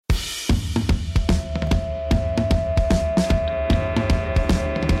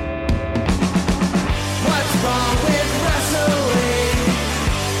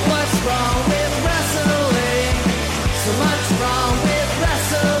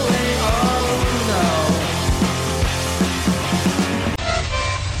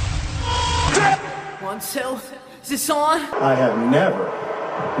So, is this on? I have never,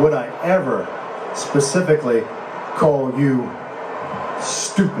 would I ever specifically call you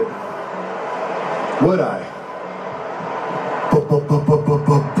stupid? Would I?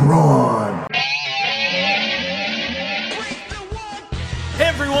 Braun. Hey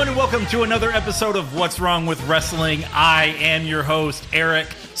everyone, and welcome to another episode of What's Wrong with Wrestling. I am your host, Eric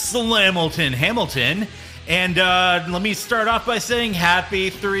Slamilton Hamilton. And let me start off by saying happy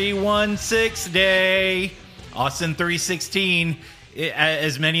 316 day. Austin 316.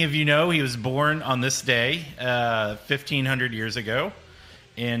 As many of you know, he was born on this day 1,500 years ago.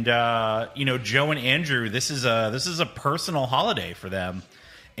 And, Joe and Andrew, this is a personal holiday for them.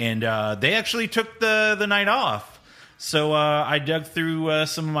 And they actually took the night off. So I dug through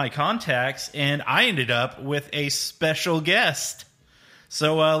some of my contacts, and I ended up with a special guest.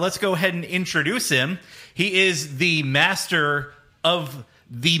 So let's go ahead and introduce him. He is the master of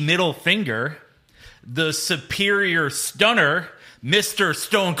the middle finger, the superior stunner, Mr.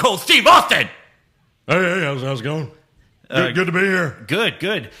 Stone Cold Steve Austin. Hey, how's it going? Good to be here.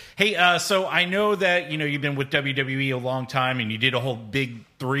 Good. Hey, so I know that you've been with WWE a long time, and you did a whole big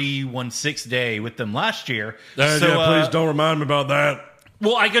 316 day with them last year. Please don't remind me about that.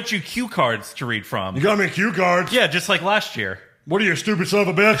 Well, I got you cue cards to read from. You got me cue cards? Yeah, just like last year. What are you, stupid son of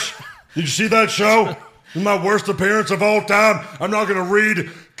a bitch? Did you see that show? It's my worst appearance of all time. I'm not going to read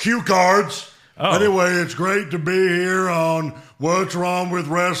cue cards. Oh. Anyway, it's great to be here on What's Wrong with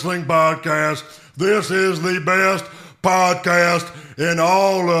Wrestling podcast. This is the best podcast in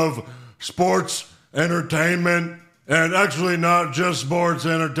all of sports entertainment, and actually not just sports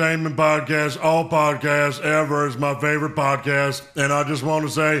entertainment podcasts, all podcasts ever is my favorite podcast. And I just want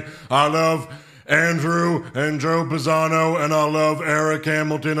to say I love Andrew and Joe Pisano, and I love Eric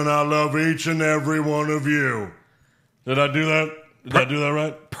Hamilton, and I love each and every one of you. Did I do that? Did I do that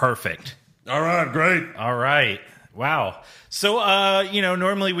right? Perfect. All right, great. All right. Wow. So,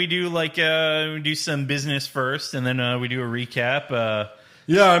 normally we do we do some business first, and then we do a recap.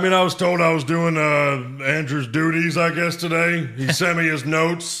 Yeah, I mean, I was told I was doing Andrew's duties, I guess, today. He sent me his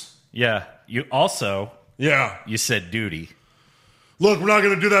notes. Yeah. You also... Yeah. You said duty. Look, we're not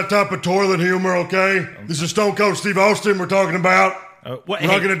going to do that type of toilet humor, okay? This is Stone Cold Steve Austin we're talking about. We're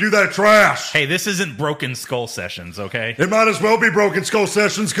not going to do that trash. Hey, this isn't Broken Skull Sessions, okay? It might as well be Broken Skull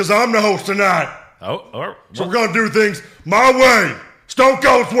Sessions because I'm the host tonight. So we're going to do things my way, Stone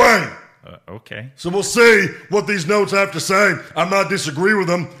Cold's way. Okay. So we'll see what these notes have to say. I might disagree with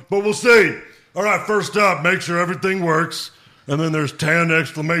them, but we'll see. All right, first up, make sure everything works. And then there's 10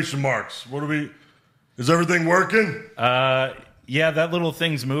 exclamation marks. Is everything working? Yeah, that little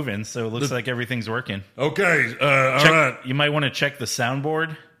thing's moving, so it looks like everything's working. Okay, all right. You might want to check the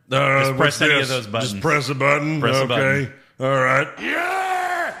soundboard. Just press any of those buttons. Just press a button. Press a okay. button. All right.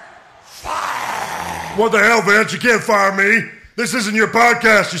 Yeah! Fire! What the hell, Vince? You can't fire me. This isn't your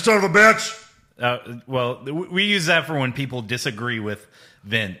podcast, you son of a bitch. Well, we use that for when people disagree with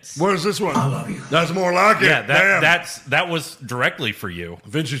Vince. What is this one? I love you. That's more like it. Yeah, Damn. that was directly for you.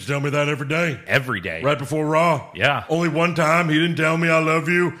 Vince used to tell me that every day. Every day. Right before Raw. Yeah. Only one time he didn't tell me I love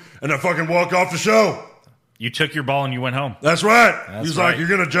you, and I fucking walk off the show. You took your ball and you went home. That's right. That's He's right. like, you're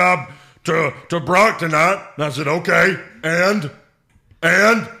going to job to Brock tonight. And I said, okay. And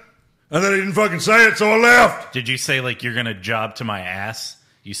then he didn't fucking say it, so I left. Did you say, you're going to job to my ass,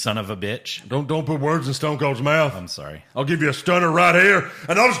 you son of a bitch? Don't put words in Stone Cold's mouth. I'm sorry. I'll give you a stunner right here,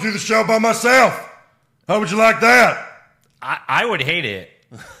 and I'll just do the show by myself. How would you like that? I would hate it.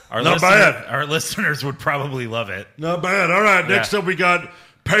 Not bad. Our listeners would probably love it. Not bad. All right, next up we got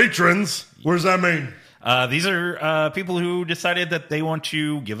patrons. What does that mean? These are people who decided that they want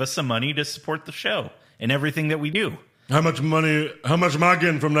to give us some money to support the show and everything that we do. How much am I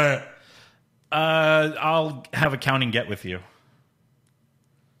getting from that? I'll have accounting get with you.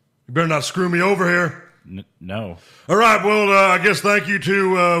 You better not screw me over here. No. All right, well, I guess thank you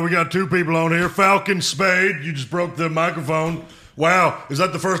to, we got two people on here. Falcon Spade, you just broke the microphone. Wow, is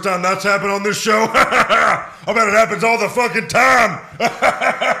that the first time that's happened on this show? I bet it happens all the fucking time.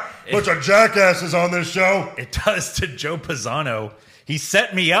 Bunch of jackasses on this show. It does to Joe Pisano. He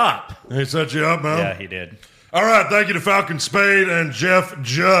set me up. He set you up, man? Yeah, he did. All right, thank you to Falcon Spade and Jeff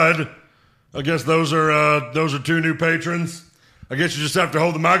Judd. I guess those are two new patrons. I guess you just have to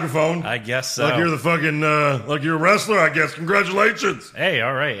hold the microphone. I guess so. Like you're the fucking, like you're a wrestler, I guess. Congratulations. Hey,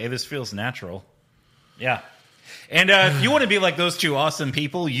 all right. Hey, this feels natural. Yeah. And if you want to be like those two awesome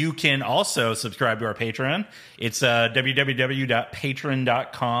people, you can also subscribe to our Patreon. It's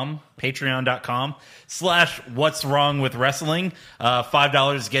patreon.com/what's wrong with wrestling.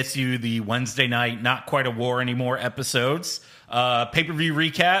 $5 gets you the Wednesday night, not quite a war anymore episodes. Pay-per-view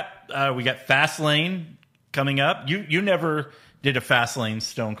recap. We got Fastlane coming up. You never did a Fastlane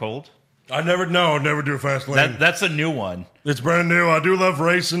Stone Cold. I'd never do a fast lane. That's a new one. It's brand new. I do love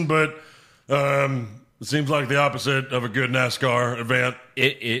racing, but it seems like the opposite of a good NASCAR event.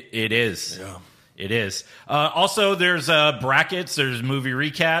 It is. Yeah. It is. Also, there's brackets. There's movie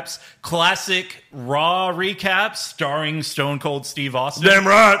recaps. Classic Raw recaps starring Stone Cold Steve Austin. Damn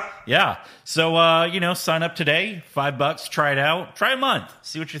right. Yeah. So, sign up today. $5. Try it out. Try a month.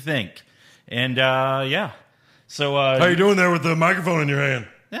 See what you think. And, yeah. So, How you doing there with the microphone in your hand?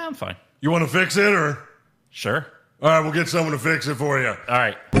 Yeah, I'm fine. You want to fix it, or? Sure. All right, we'll get someone to fix it for you. All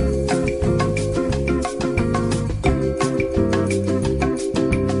right.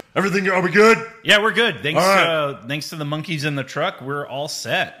 Everything, are we good? Yeah, we're good. Thanks, All right. Thanks to the monkeys in the truck. We're all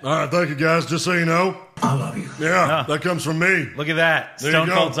set. All right, thank you, guys. Just so you know. I love you. Yeah, that comes from me. Look at that. There you Stone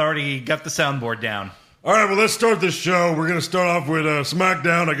go. Cold's already got the soundboard down. All right, well, let's start this show. We're going to start off with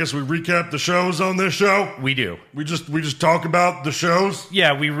SmackDown. I guess we recap the shows on this show. We do. We just talk about the shows.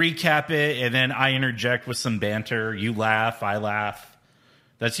 Yeah, we recap it, and then I interject with some banter. You laugh, I laugh.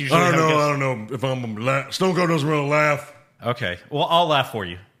 That's usually I how it goes. don't know if I'm Stone Cold doesn't really laugh. Okay. Well, I'll laugh for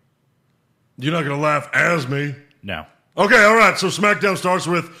you. You're not going to laugh as me. No. Okay, all right. So SmackDown starts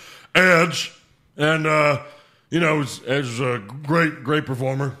with Edge, and Edge is a great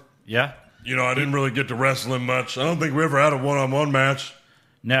performer. Yeah? I didn't really get to wrestle him much. I don't think we ever had a one-on-one match.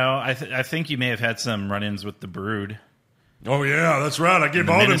 No, I think you may have had some run-ins with the Brood. Oh yeah, that's right. I gave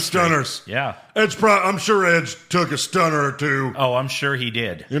The all them Ministry. stunners. Yeah. I'm sure Edge took a stunner or two. Oh, I'm sure he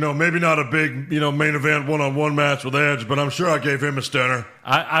did. Maybe not a big, main event one-on-one match with Edge, but I'm sure I gave him a stunner.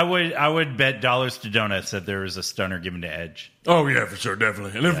 I would bet dollars to donuts that there was a stunner given to Edge. Oh yeah, for sure,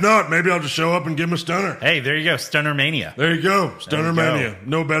 definitely. And if not, maybe I'll just show up and give him a stunner. Hey, there you go, Stunner Mania. There you go, Stunner There you Mania.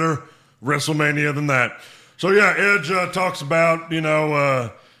 No better WrestleMania than that. So yeah, Edge talks about, he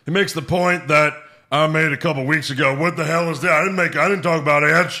makes the point that I made a couple weeks ago. What the hell is that? I didn't talk about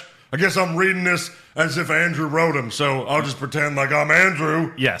Edge. I guess I'm reading this as if Andrew wrote him, so I'll just pretend like I'm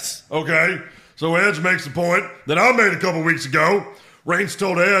Andrew. Yes. Okay? So Edge makes the point that I made a couple weeks ago. Reigns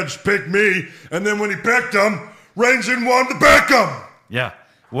told Edge, pick me, and then when he picked him, Reigns didn't want him to pick him. Yeah.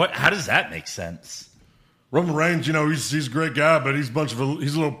 How does that make sense? Roman Reigns, he's a great guy, but he's a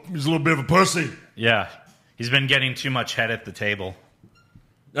little bit of a pussy. Yeah. He's been getting too much head at the table.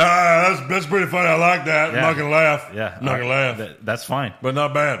 That's pretty funny. I like that. Yeah. I'm not gonna laugh. Yeah. I'm not gonna laugh. That's fine. But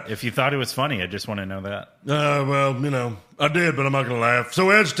not bad. If you thought it was funny, I just want to know that. I did, but I'm not gonna laugh. So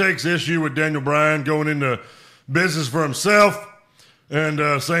Edge takes issue with Daniel Bryan going into business for himself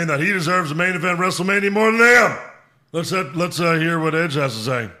and saying that he deserves the main event WrestleMania more than him. Let's hear what Edge has to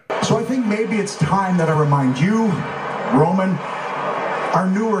say. So I think maybe it's time that I remind you, Roman, our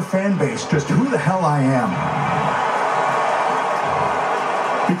newer fan base, just who the hell I am.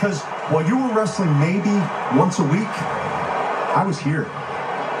 Because while you were wrestling maybe once a week, I was here.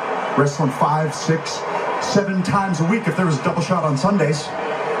 Wrestling 5, 6, 7 times a week if there was a double shot on Sundays.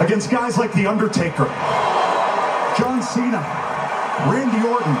 Against guys like The Undertaker, John Cena, Randy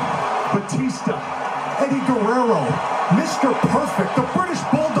Orton, Batista, Eddie Guerrero, Mr. Perfect, the British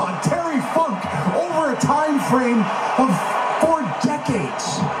Bulldog, Terry Funk, over a time frame of 4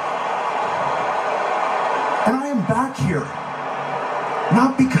 decades. And I am back here.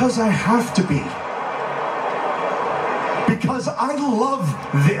 Not because I have to be. Because I love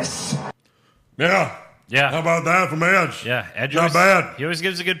this. Yeah. Yeah. How about that from Edge? Yeah. Edge Not bad. He always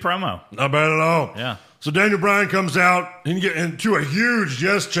gives a good promo. Not bad at all. Yeah. So Daniel Bryan comes out and get into a huge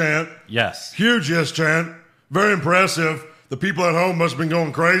yes chant. Yes. Huge yes chant. Very impressive. The people at home must have been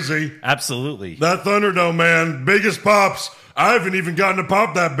going crazy. Absolutely. That Thunderdome, man, biggest pops. I haven't even gotten a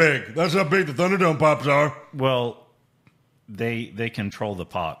pop that big. That's how big the Thunderdome pops are. Well, they control the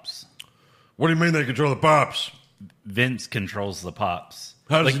pops. What do you mean they control the pops? Vince controls the pops.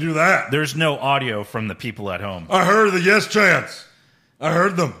 How does he do that? There's no audio from the people at home. I heard the yes chants. I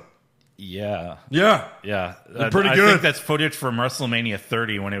heard them. Yeah. Yeah. Yeah. They're pretty I good. think that's footage from WrestleMania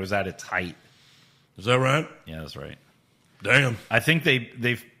 30 when it was at its height. Is that right? Yeah, that's right. Damn. I think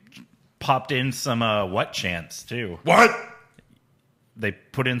they've popped in some what chants too. What? They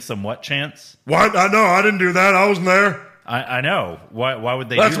put in some what chants? What? I know. I didn't do that. I wasn't there. I know. Why would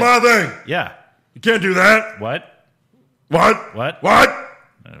they That's do that? my thing. Yeah. You can't do that. What? What? What? What?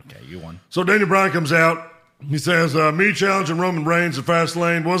 Okay, you won. So Daniel Bryan comes out. He says, me challenging Roman Reigns at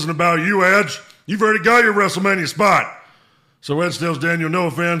Fastlane wasn't about you, Edge. You've already got your WrestleMania spot. So Edge tells Daniel, no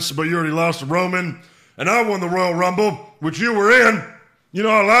offense, but you already lost to Roman. And I won the Royal Rumble, which you were in.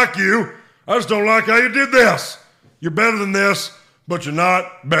 I like you. I just don't like how you did this. You're better than this, but you're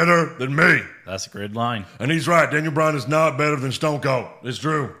not better than me. That's a great line. And he's right. Daniel Bryan is not better than Stone Cold. It's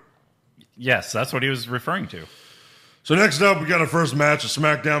true. Yes, that's what he was referring to. So next up, we got our first match of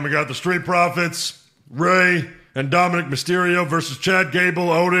SmackDown. We got the Street Profits, Ray and Dominic Mysterio versus Chad Gable,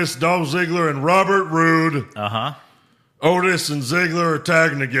 Otis, Dolph Ziggler, and Robert Roode. Uh-huh. Otis and Ziggler are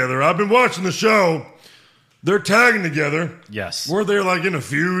tagging together. I've been watching the show. They're tagging together. Yes. Weren't they like in a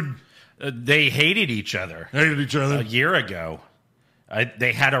feud? They hated each other Hated each other. a year ago.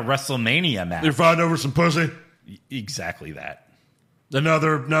 They had a WrestleMania match. They're fighting over some pussy. Exactly that. And now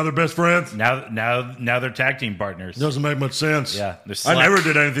they're best friends. Now they're tag team partners. Doesn't make much sense. Yeah, they're I never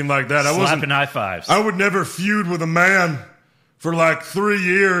did anything like that. Slapping high fives. I would never feud with a man for like 3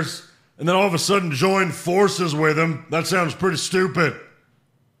 years and then all of a sudden join forces with him. That sounds pretty stupid.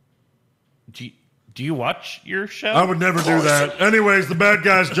 Do you watch your show? I would never do that. Anyways, the bad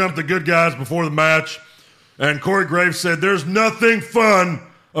guys jumped the good guys before the match, and Corey Graves said, "There's nothing fun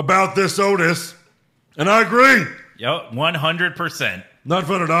about this, Otis." And I agree. Yep, 100%. Not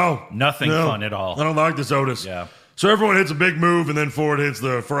fun at all. Nothing fun at all. I don't like this Otis. Yeah. So everyone hits a big move, and then Ford hits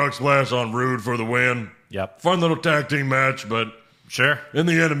the frog splash on Rude for the win. Yep. Fun little tag team match, but Sure. in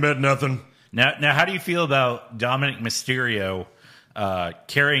the end, it meant nothing. Now, how do you feel about Dominic Mysterio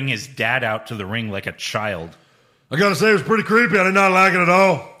carrying his dad out to the ring like a child? I gotta say, it was pretty creepy. I did not like it at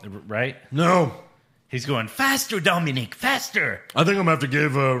all. Right? No. He's going, faster, Dominic, faster. I think I'm gonna have to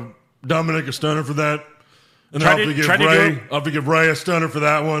give Dominic a stunner for that. And Try I'll to have to give Ray a stunner for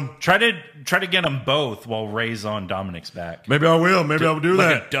that one. Try to get them both while Ray's on Dominic's back. Maybe I will. Maybe I'll do like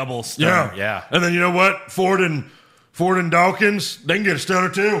that. a double stunner. Yeah. And then you know what? Ford and Dawkins, they can get a stunner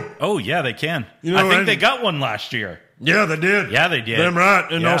too. Oh, yeah, they can. You know, I think and- they got one last year. Yeah, they did. Yeah, they did. Damn right.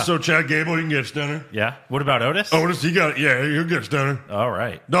 And Yeah. also Chad Gable, he can get a stunner. Yeah. What about Otis? Otis, he'll get a stunner. All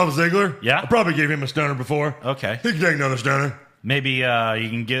right. Dolph Ziggler, Yeah. I probably gave him a stunner before. Okay. He can take another stunner. Maybe you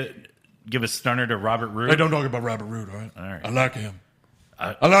can give a stunner to Robert Roode. Hey, don't talk about Robert Roode, all right? All right. I like him.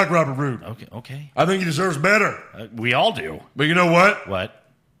 I like Robert Roode. Okay. I think he deserves better. We all do. But you know what? What?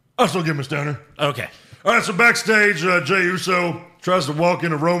 I'll still give him a stunner. Okay. All right, so backstage, Jey Uso tries to walk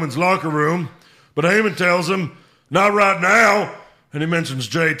into Roman's locker room, but Heyman tells him, not right now. And he mentions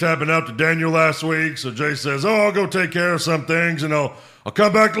Jey tapping out to Daniel last week. So Jey says, I'll go take care of some things, and I'll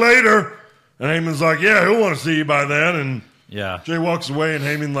come back later. And Heyman's like, yeah, he'll want to see you by then. And Yeah. Jey walks away, and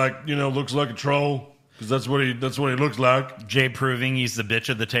Heyman, looks like a troll, because that's what he looks like. Jay proving he's the bitch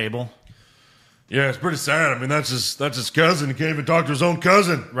of the table. Yeah, it's pretty sad. I mean, that's his cousin. He can't even talk to his own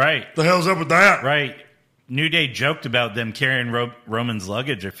cousin. Right. The hell's up with that? Right. New Day joked about them carrying Roman's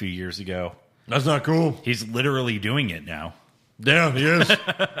luggage a few years ago. That's not cool. He's literally doing it now. Yeah, he is.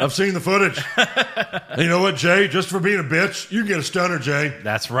 I've seen the footage. And you know what, Jey? Just for being a bitch, you can get a stunner, Jey.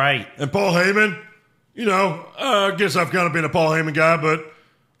 That's right. And Paul Heyman, I guess I've kind of been a Paul Heyman guy, but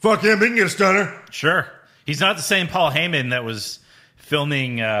fuck him, he can get a stunner. Sure. He's not the same Paul Heyman that was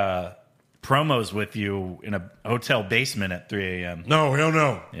filming promos with you in a hotel basement at 3 a.m. No, hell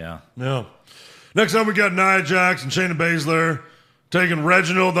no. Yeah. No. Next up, we got Nia Jax and Shayna Baszler taking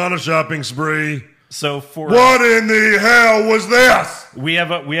Reginald on a shopping spree. So for What in the hell was this? we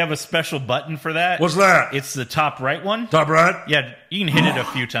have a special button for that. What's that? It's the top right one. Top right? Yeah, you can hit it a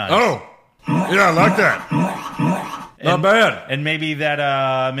few times. Oh. Yeah, I like that. Not bad. And maybe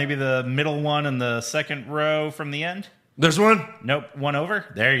that maybe the middle one and the second row from the end. This one? Nope, one over.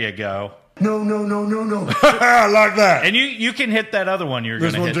 There you go. No. I like that. And you can hit that other one you're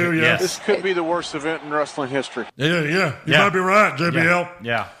going This to one hit. too, yeah. Yes. This could be the worst event in wrestling history. Yeah. You Yeah. might be right, JBL.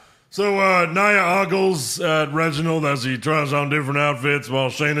 Yeah. So Nia ogles at Reginald as he tries on different outfits while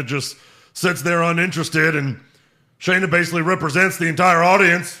Shayna just sits there uninterested, and Shayna basically represents the entire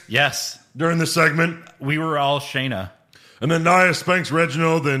audience Yes. during this segment. We were all Shayna. And then Nia spanks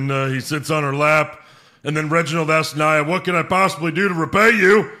Reginald, and he sits on her lap. And then Reginald asks Nia, what can I possibly do to repay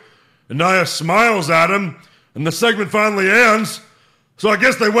you? And Nia smiles at him, and the segment finally ends. So I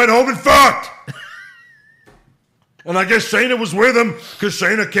guess they went home and fucked. And I guess Shayna was with him, because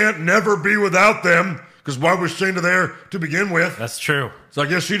Shayna can't never be without them, because why was Shayna there to begin with? That's true. So I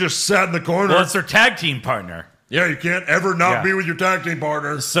guess she just sat in the corner. Well, it's their tag team partner. Yeah, you can't ever not Yeah. be with your tag team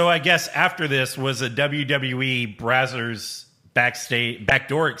partners. So I guess after this was a WWE Brazzers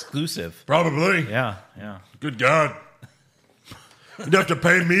backdoor exclusive. Probably. Yeah. Good God. You'd have to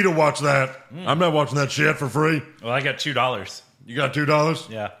pay me to watch that. I'm not watching that shit for free. Well, I got $2. You got $2?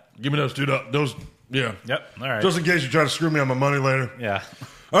 Yeah. Give me those $2. Those, yeah. Yep. All right. Just in case you try to screw me on my money later. Yeah.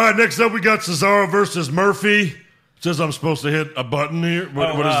 All right, next up we got Cesaro versus Murphy. It says I'm supposed to hit a button here.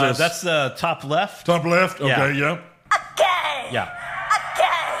 What is this? That's the top left. Top left? Okay, yeah. Yeah.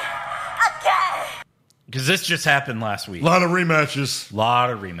 Because this just happened last week. A lot of rematches. Lot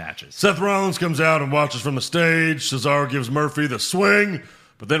of rematches. Seth Rollins comes out and watches from the stage. Cesaro gives Murphy the swing,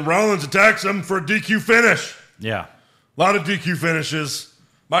 But then Rollins attacks him for a DQ finish. Yeah. A lot of DQ finishes.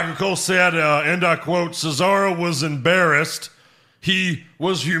 Michael Cole said, and I quote, Cesaro was embarrassed. He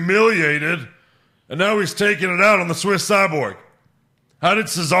was humiliated. And now he's taking it out on the Swiss Cyborg. How did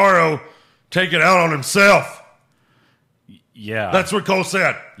Cesaro take it out on himself? Yeah. That's what Cole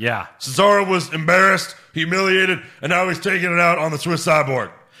said. Yeah. Cesaro was embarrassed, humiliated, and now he's taking it out on the Swiss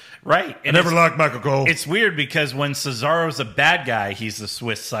Cyborg. Right. I never liked Michael Cole. It's weird because when Cesaro's a bad guy, he's the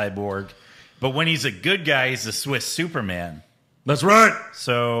Swiss Cyborg. But when he's a good guy, he's the Swiss Superman. That's right.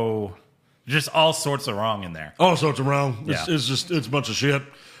 So just all sorts of wrong in there. All sorts of wrong. Yeah. It's a bunch of shit.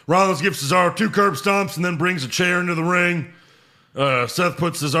 Rollins gives Cesaro 2 curb stomps and then brings a chair into the ring. Seth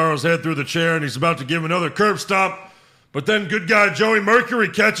puts Cesaro's head through the chair and he's about to give another curb stomp. But then good guy Joey Mercury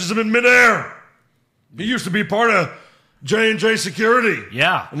catches him in midair. He used to be part of J&J Security.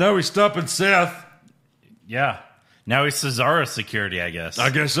 Yeah. And now he's stopping Seth. Yeah. Now he's Cesaro security, I guess. I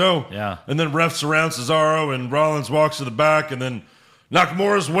guess so. Yeah. And then refs surround Cesaro and Rollins walks to the back and then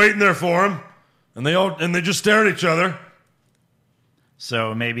Nakamura's waiting there for him. And they just stare at each other.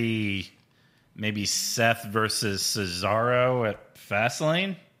 So maybe Seth versus Cesaro at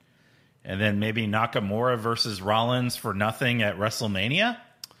Fastlane? And then maybe Nakamura versus Rollins for nothing at WrestleMania?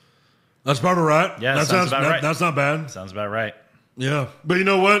 That's probably right. Yeah, that sounds about right. That's not bad. Sounds about right. Yeah. But you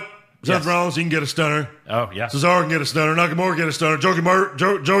know what? Seth Yes. Rollins, he can get a stunner. Oh, yeah. Cesaro can get a stunner. Nakamura can get a stunner.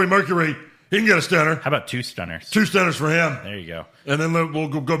 Joey Mercury, he can get a stunner. How about 2 stunners? 2 stunners for him. There you go. And then we'll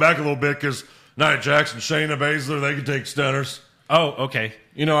go back a little bit because Nia Jackson, Shayna Baszler, they can take stunners. Oh, okay.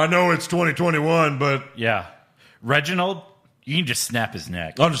 You know, I know it's 2021, but Yeah. Reginald, you can just snap his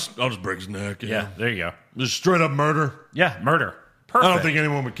neck. I'll just break his neck. Yeah, there you go. Just straight up murder. Yeah, murder. Perfect. I don't think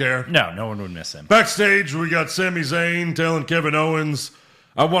anyone would care. No one would miss him. Backstage, we got Sami Zayn telling Kevin Owens,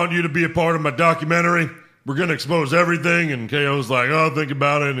 I want you to be a part of my documentary. We're going to expose everything. And KO's like, oh, think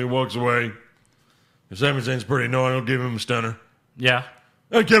about it. And he walks away. And Sami Zayn's pretty annoying. I'll give him a stunner. Yeah.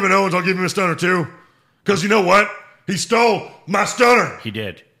 And Kevin Owens, I'll give him a stunner too. Because you know what? He stole my stunner. He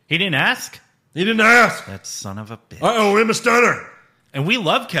did. He didn't ask? He didn't ask. That son of a bitch. I owe him a stunner. And we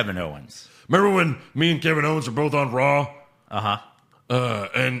love Kevin Owens. Remember when me and Kevin Owens were both on Raw? Uh-huh.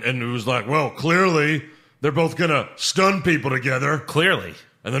 And it was like, well, clearly they're both going to stun people together. Clearly.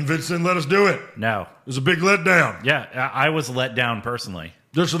 And then Vince didn't let us do it. No. It was a big letdown. Yeah, I was let down personally.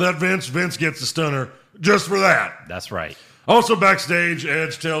 Just for that, Vince gets the stunner. Just for that. That's right. Also backstage,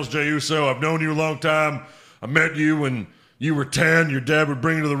 Edge tells Jey Uso, I've known you a long time. I met you when you were 10. Your dad would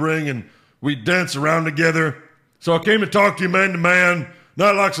bring you to the ring, and we'd dance around together. So I came to talk to you man to man,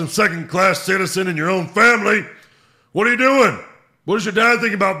 not like some second-class citizen in your own family. What are you doing? What does your dad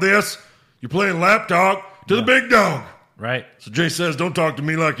think about this? You're playing lap talk to the big dog. Right. So Jay says, don't talk to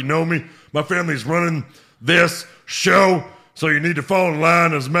me like you know me. My family's running this show, so you need to fall in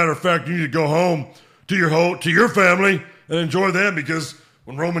line. As a matter of fact, you need to go home to your family and enjoy them, because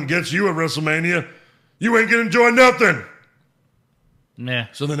when Roman gets you at WrestleMania, you ain't gonna enjoy nothing. Nah.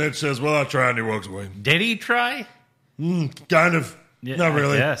 So then Edge says, well, I tried, and he walks away. Did he try? Kind of. Yeah, Not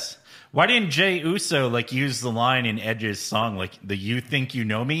really. Yes. Why didn't Jey Uso use the line in Edge's song, like the "You think you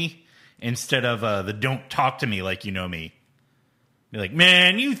know me" instead of the "Don't talk to me like you know me"? Be like,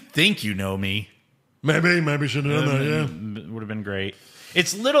 man, you think you know me. Maybe should have done that. Yeah. Would have been great.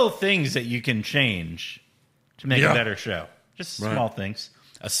 It's little things that you can change to make a better show. Just small things.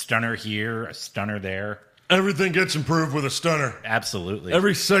 A stunner here, a stunner there. Everything gets improved with a stunner. Absolutely.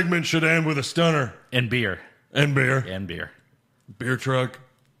 Every segment should end with a stunner. And beer. And beer. And beer. Beer truck.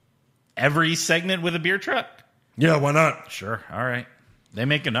 Every segment with a beer truck? Yeah, why not? Sure. All right. They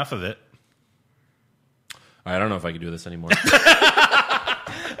make enough of it. I don't know if I can do this anymore.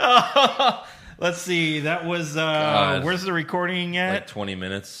 Let's see. That was where's the recording at? Like 20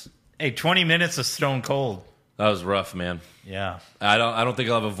 minutes. Hey, 20 minutes of Stone Cold. That was rough, man. Yeah. I don't think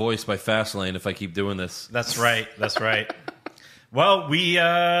I'll have a voice by Fastlane if I keep doing this. That's right. That's right. Well, we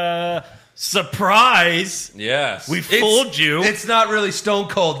surprise. Yes. We fooled you. It's not really Stone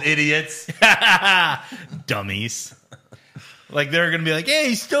Cold, idiots. Dummies. Like they're going to be like,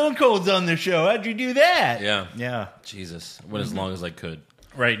 "Hey, Stone Cold's on the show. How'd you do that?" Yeah. Yeah. Jesus. Went as long as I could.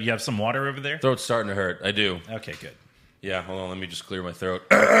 Right. You have some water over there? Throat's starting to hurt. I do. Okay, good. Yeah, hold on. Let me just clear my throat.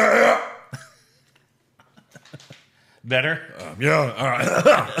 Better? Yeah, all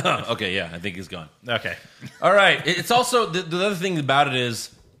right. Okay, yeah, I think he's gone. Okay. All right. It's also, the other thing about it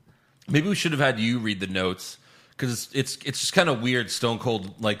is, maybe we should have had you read the notes, because it's just kind of weird, Stone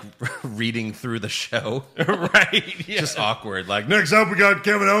Cold, reading through the show. Right. Yeah. Just awkward. Next up, we got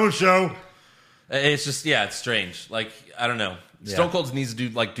Kevin Owens show. It's just, it's strange. I don't know. Stone Cold needs to do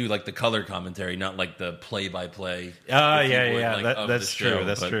the color commentary, not like the play-by-play. Yeah. That's true.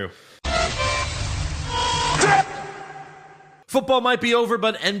 That's true. Football might be over,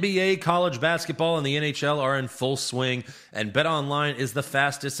 but NBA, college basketball, and the NHL are in full swing, and BetOnline is the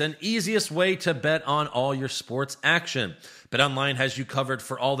fastest and easiest way to bet on all your sports action. BetOnline has you covered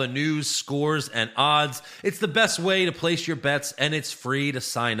for all the news, scores, and odds. It's the best way to place your bets, and it's free to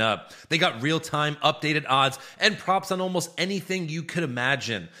sign up. They got real-time updated odds and props on almost anything you could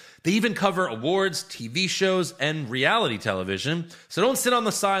imagine. They even cover awards, TV shows, and reality television. So don't sit on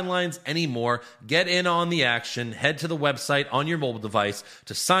the sidelines anymore. Get in on the action. Head to the website on your mobile device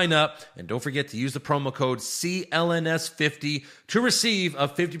to sign up. And don't forget to use the promo code CLNS50 to receive a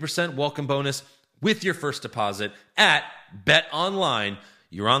 50% welcome bonus with your first deposit at BetOnline,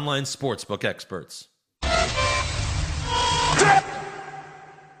 your online sportsbook experts.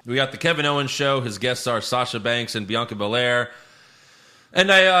 We got the Kevin Owens Show. His guests are Sasha Banks and Bianca Belair. And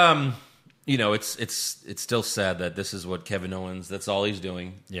it's still sad that this is what Kevin Owens, that's all he's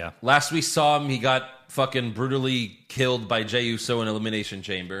doing. Yeah. Last we saw him, he got fucking brutally killed by Jey Uso in Elimination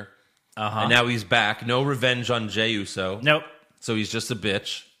Chamber. And now he's back. No revenge on Jey Uso. Nope. So he's just a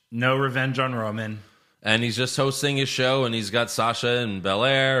bitch. No revenge on Roman. And he's just hosting his show, and he's got Sasha and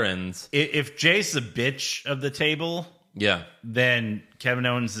Belair, and... If Jay's the bitch of the table, yeah, then Kevin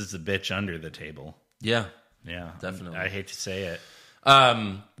Owens is the bitch under the table. Yeah. Yeah. Definitely. I hate to say it.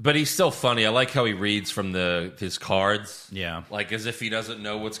 But he's still funny. I like how he reads from his cards. Yeah. Like as if he doesn't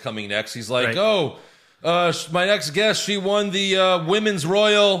know what's coming next. He's like, my next guest, she won the Women's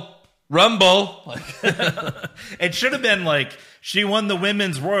Royal Rumble. It should have been like, she won the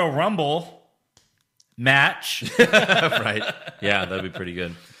Women's Royal Rumble match. Right. Yeah, that'd be pretty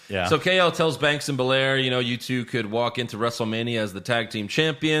good. Yeah. So KO tells Banks and Belair, you two could walk into WrestleMania as the tag team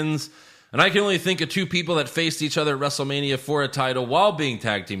champions. And I can only think of two people that faced each other at WrestleMania for a title while being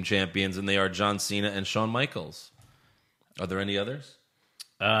tag team champions, and they are John Cena and Shawn Michaels. Are there any others?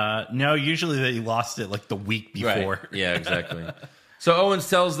 No, usually they lost it like the week before. Right. Yeah, exactly. So Owens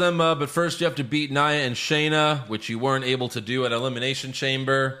tells them, but first you have to beat Nia and Shayna, which you weren't able to do at Elimination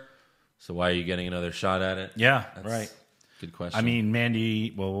Chamber. So why are you getting another shot at it? Yeah, right. Good question. I mean,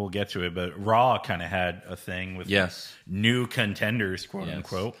 Mandy, well, we'll get to it, but Raw kind of had a thing with new contenders, quote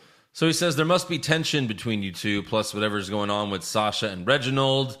unquote. So he says there must be tension between you two, plus whatever's going on with Sasha and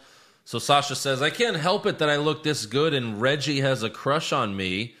Reginald. So Sasha says, I can't help it that I look this good and Reggie has a crush on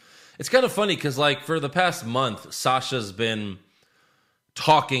me. It's kind of funny because, for the past month, Sasha's been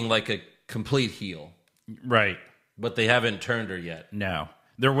talking like a complete heel. Right. But they haven't turned her yet. No.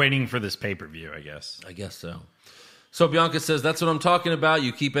 They're waiting for this pay-per-view, I guess. I guess so. So Bianca says, that's what I'm talking about.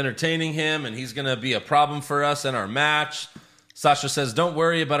 You keep entertaining him, and he's going to be a problem for us in our match. Sasha says, don't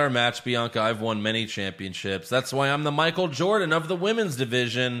worry about our match, Bianca. I've won many championships. That's why I'm the Michael Jordan of the women's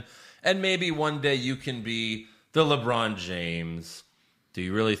division. And maybe one day you can be the LeBron James. Do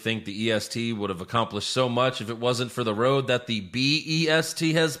you really think the EST would have accomplished so much if it wasn't for the road that the BEST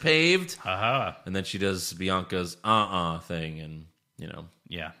has paved? And then she does Bianca's thing, and,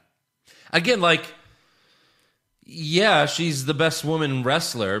 Yeah. Again, she's the best woman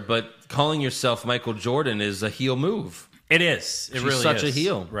wrestler, but calling yourself Michael Jordan is a heel move. It is. It She's really such is. a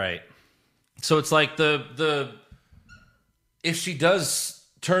heel. Right. So it's like if she does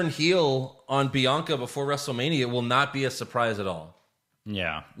turn heel on Bianca before WrestleMania, it will not be a surprise at all.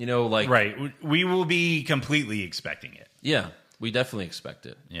 Yeah. Right. We will be completely expecting it. Yeah, we definitely expect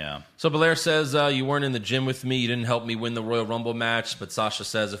it. Yeah. So Belair says, you weren't in the gym with me. You didn't help me win the Royal Rumble match. But Sasha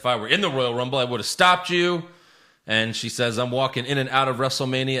says, if I were in the Royal Rumble, I would have stopped you. And she says, I'm walking in and out of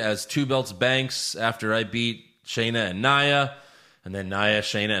WrestleMania as two belts Banks after I beat Shayna and Nia. And then Nia,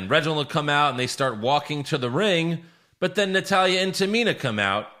 Shayna, and Reginald will come out, and they start walking to the ring. But then Natalya and Tamina come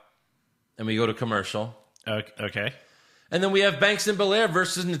out, and we go to commercial. Okay. And then we have Banks and Belair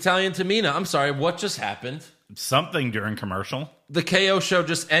versus Natalya and Tamina. I'm sorry, what just happened? Something during commercial. The KO show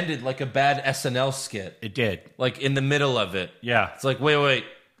just ended like a bad SNL skit. It did. In the middle of it. Yeah. It's wait.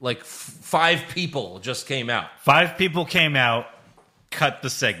 5 people just came out. 5 people came out, cut the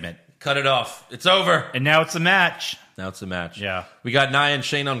segment. Cut it off. It's over. And now it's a match. Yeah. We got Nia and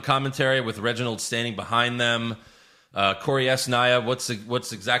Shane on commentary with Reginald standing behind them. Corey asks Nia, what's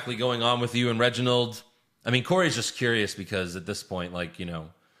exactly going on with you and Reginald? I mean, Corey's just curious because at this point,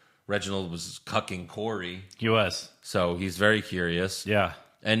 Reginald was cucking Corey. He was. So he's very curious. Yeah.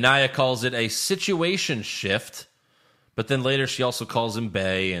 And Nia calls it a situation shift. But then later she also calls him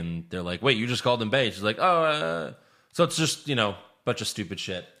Bay, and they're like, wait, you just called him Bay? She's like, so it's just, bunch of stupid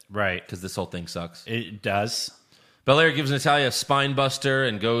shit. Right. Because this whole thing sucks. It does. Belair gives Natalya a spine buster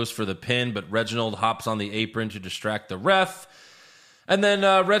and goes for the pin, but Reginald hops on the apron to distract the ref. And then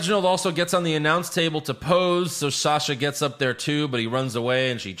Reginald also gets on the announce table to pose, so Sasha gets up there too, but he runs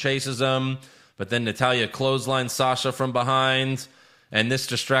away and she chases him. But then Natalya clotheslines Sasha from behind, and this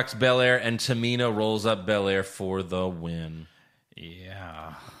distracts Belair, and Tamina rolls up Belair for the win.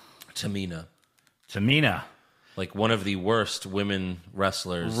 Yeah. Tamina. Like one of the worst women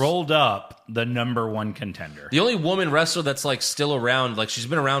wrestlers. Rolled up the number one contender. The only woman wrestler that's like still around, like she's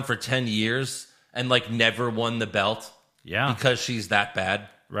been around for 10 years and like never won the belt. Yeah. Because she's that bad.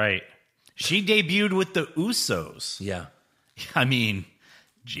 Right. She debuted with the Usos. Yeah. I mean,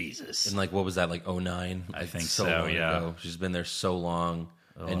 Jesus. And like, what was that, like 09? I think so so, long yeah. ago. She's been there so long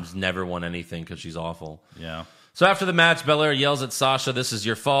and has never won anything because she's awful. Yeah. So after the match, Belair yells at Sasha, "This is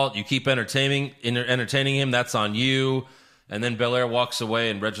your fault. You keep entertaining him. That's on you." And then Belair walks away,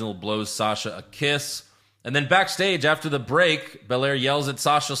 and Reginald blows Sasha a kiss. And then backstage, after the break, Belair yells at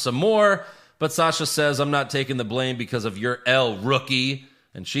Sasha some more, but Sasha says, "I'm not taking the blame because of your L, rookie."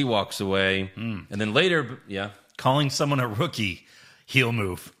 And she walks away. And then later, yeah. Calling someone a rookie, heel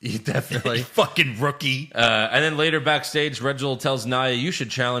move. Definitely. Fucking rookie. And then later backstage, Reginald tells Nia, "You should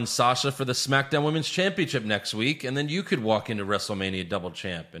challenge Sasha for the SmackDown Women's Championship next week, and then you could walk into WrestleMania double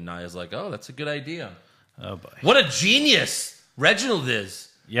champ." And Nia's like, "Oh, that's a good idea." Oh, boy. What a genius Reginald is.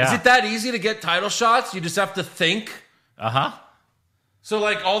 Yeah. Is it that easy to get title shots? You just have to think? Uh-huh. So,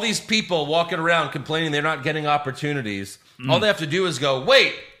 like, all these people walking around complaining they're not getting opportunities, all they have to do is go,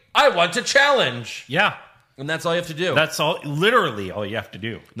 "Wait, I want to challenge." Yeah. And that's all you have to do. That's literally all you have to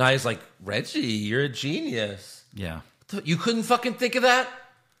do. Nia's like, "Reggie, you're a genius. Yeah. You couldn't fucking think of that?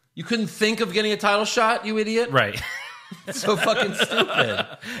 You couldn't think of getting a title shot, you idiot?" Right. So fucking stupid.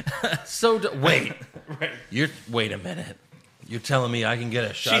 Wait. Right. Wait a minute. You're telling me I can get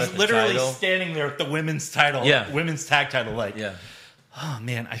a shot at She's the literally title? standing there with the women's title. Yeah. Women's tag title. Like, Yeah. oh,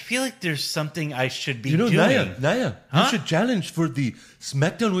 man, I feel like there's something I should be You know, doing. Nia, Huh? you should challenge for the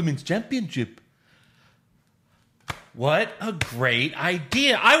SmackDown Women's Championship. What a great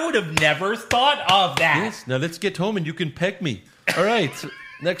idea. I would have never thought of that. Yes. Now let's get home and you can peck me. All right.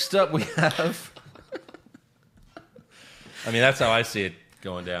 Next up, we have. I mean, that's how I see it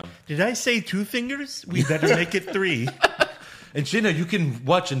going down. Did I say 2 fingers? We better make it 3. And Shayna, you can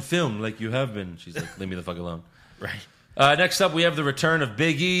watch and film like you have been. She's like, "Leave me the fuck alone." Right. Next up, we have the return of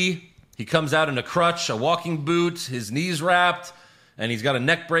Big E. He comes out in a crutch, a walking boot, his knees wrapped, and he's got a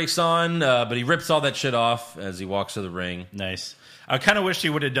neck brace on, but he rips all that shit off as he walks to the ring. Nice. I kind of wish he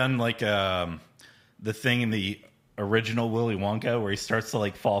would have done like the thing in the original Willy Wonka where he starts to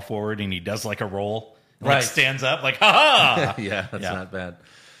like fall forward and he does like a roll. And, like, Right. stands up like, ha ha! Yeah, that's Yeah. not bad.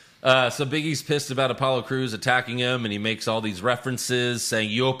 So Big E's pissed about Apollo Crews attacking him, and he makes all these references saying,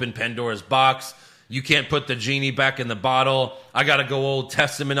 "You opened Pandora's box. You can't put the genie back in the bottle. I got to go Old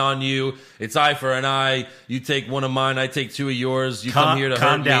Testament on you. It's eye for an eye. You take one of mine, I take 2 of yours. You come here to hurt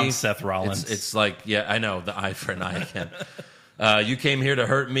calm down, me." Seth Rollins. It's like, yeah, I know, the eye for an eye again. You came here to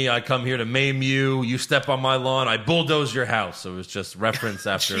hurt me. I come here to maim you. You step on my lawn. I bulldoze your house. So it was just reference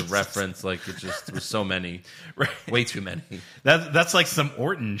after reference. Like, it just was so many. Right. Way too many. That's like some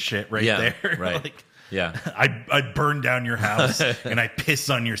Orton shit right Yeah, there. right. Like, Yeah. I burn down your house and I piss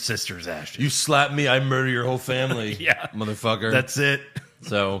on your sister's ashes. You slap me, I murder your whole family. Yeah. Motherfucker. That's it.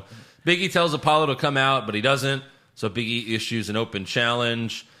 So Big E tells Apollo to come out, but he doesn't. So Big E issues an open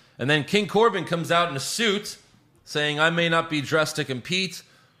challenge. And then King Corbin comes out in a suit saying, "I may not be dressed to compete,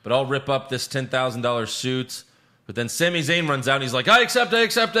 but I'll rip up this $10,000 suit." But then Sami Zayn runs out and he's like, "I accept, I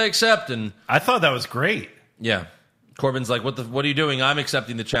accept, I accept." And I thought that was great. yeah. Corbin's like, what are you doing? "I'm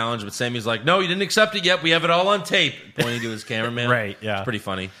accepting the challenge." But Sammy's like, "No, you didn't accept it yet. We have it all on tape." Pointing to his cameraman. Right, yeah. It's pretty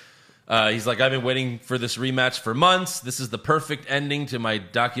funny. He's like, "I've been waiting for this rematch for months. This is the perfect ending to my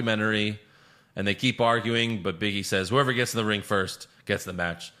documentary." And they keep arguing, but Big E says, "Whoever gets in the ring first gets the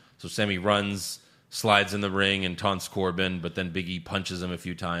match." So Sammy runs, slides in the ring, and taunts Corbin, but then Big E punches him a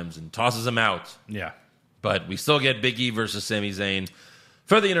few times and tosses him out. Yeah. But we still get Big E versus Sami Zayn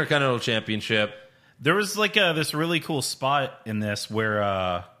for the Intercontinental Championship. There was like this really cool spot in this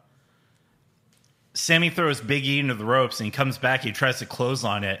where Sammy throws Big E into the ropes and he comes back. He tries to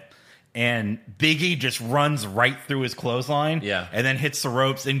clothesline it, and Big E just runs right through his clothesline. Yeah. And then hits the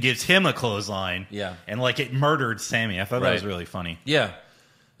ropes and gives him a clothesline. Yeah. And like it murdered Sammy. I thought that was really funny. Yeah.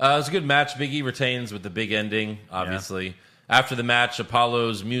 It was a good match. Big E retains with the big ending, obviously. After the match,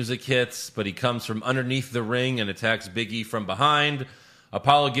 Apollo's music hits, but he comes from underneath the ring and attacks Big E from behind.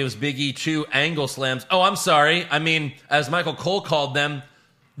 Apollo gives Big E 2 angle slams. Oh, I'm sorry. I mean, as Michael Cole called them,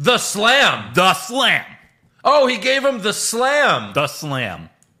 the slam. The slam. Oh, he gave him the slam. The slam.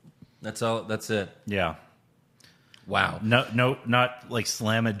 That's all. That's it. Yeah. Wow. No, not like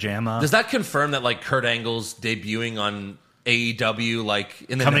slamma jamma. Does that confirm that like Kurt Angle's debuting on AEW like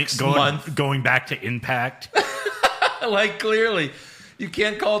in the next month. Going back to Impact. Like, clearly. You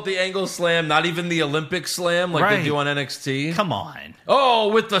can't call it the Angle Slam, not even the Olympic Slam like they do on NXT. Come on. Oh,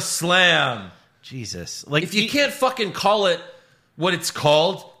 with the slam. Jesus. Like, If you can't fucking call it what it's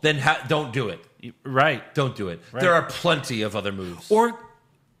called, then don't do it. Right. Don't do it. Right. There are plenty of other moves. Or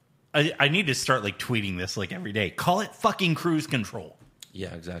I need to start like tweeting this like every day. Call it fucking Cruise Control.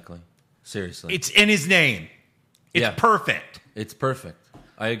 Yeah, exactly. Seriously. It's in his name. It's perfect. It's perfect.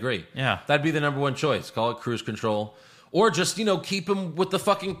 I agree. Yeah. That'd be the number one choice. Call it Cruise Control. Or just, keep him with the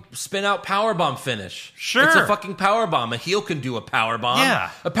fucking spin-out powerbomb finish. Sure. It's a fucking powerbomb. A heel can do a powerbomb. Yeah.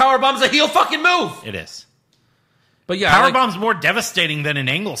 A powerbomb's a heel fucking move. It is. But yeah. Powerbomb's more devastating than an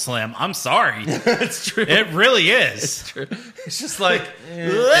angle slam. I'm sorry. It's true. It really is. It's true. It's just like,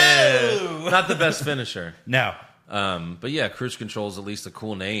 not the best finisher. No. But yeah, Cruise Control is at least a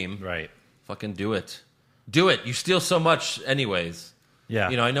cool name. Right. Fucking do it. Do it. You steal so much anyways. Yeah.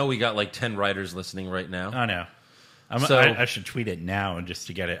 I know we got like 10 writers listening right now. I know. I should tweet it now just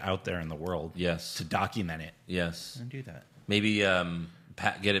to get it out there in the world. Yes. To document it. Yes. And do that. Maybe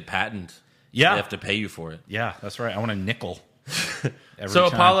get it patented. Yeah. They have to pay you for it. Yeah, that's right. I want a nickel. So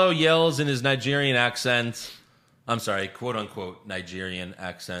Apollo yells in his Nigerian accent. I'm sorry, quote-unquote Nigerian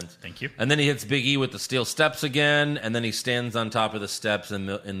accent. Thank you. And then he hits Big E with the steel steps again, and then he stands on top of the steps in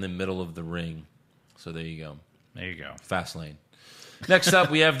the middle of the ring. So there you go. There you go. Fastlane. Next up,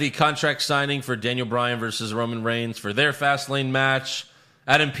 we have the contract signing for Daniel Bryan versus Roman Reigns for their Fastlane match.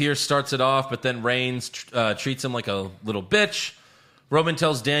 Adam Pearce starts it off, but then Reigns treats him like a little bitch. Roman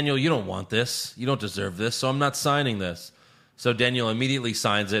tells Daniel, you don't want this. You don't deserve this, so I'm not signing this. So Daniel immediately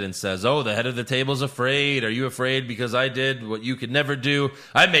signs it and says, oh, the head of the table's afraid. Are you afraid because I did what you could never do?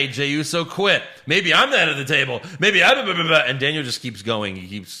 I made Jey Uso quit. Maybe I'm the head of the table. Maybe I... And Daniel just keeps going. He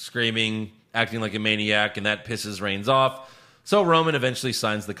keeps screaming, acting like a maniac, and that pisses Reigns off. So Roman eventually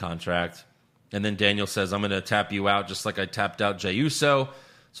signs the contract. And then Daniel says, I'm going to tap you out just like I tapped out Jey Uso.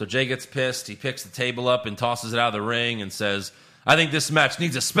 So Jey gets pissed. He picks the table up and tosses it out of the ring and says, I think this match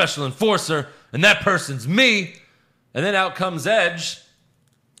needs a special enforcer, and that person's me. And then out comes Edge,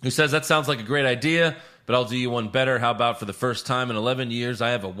 who says, that sounds like a great idea, but I'll do you one better. How about for the first time in 11 years, I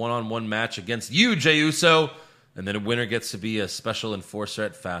have a one-on-one match against you, Jey Uso, and then a winner gets to be a special enforcer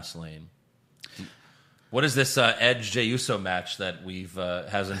at Fastlane. What is this Edge Jey Uso match that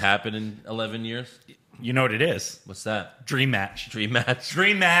hasn't happened in 11 years? You know what it is? What's that? Dream match. Dream match.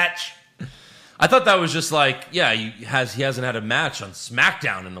 Dream match. I thought that was just like, yeah, he hasn't had a match on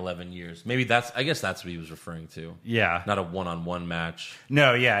SmackDown in 11 years. Maybe I guess that's what he was referring to. Yeah. Not a one-on-one match.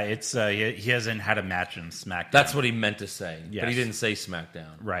 No, yeah, it's he hasn't had a match on SmackDown. That's what he meant to say. Yes. But he didn't say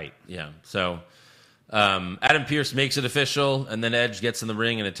SmackDown. Right. Yeah. So Adam Pearce makes it official, and then Edge gets in the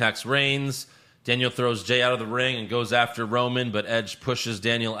ring and attacks Reigns. Daniel throws Jey out of the ring and goes after Roman, but Edge pushes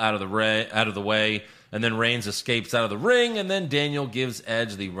Daniel out of the way, and then Reigns escapes out of the ring, and then Daniel gives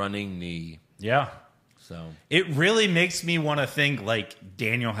Edge the running knee. Yeah. So it really makes me want to think like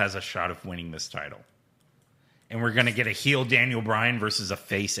Daniel has a shot of winning this title. And we're going to get a heel Daniel Bryan versus a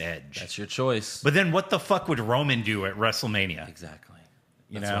face Edge. That's your choice. But then what the fuck would Roman do at WrestleMania? Exactly.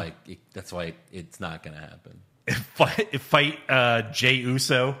 That's why it's not going to happen. Fight Jey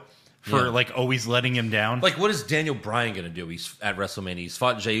Uso for like always letting him down. Like, what is Daniel Bryan going to do? He's at WrestleMania. He's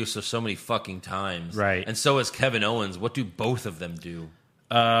fought Jey Uso so many fucking times. Right. And so has Kevin Owens. What do both of them do?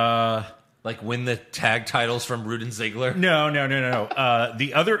 Like win the tag titles from Rude and Ziggler? No.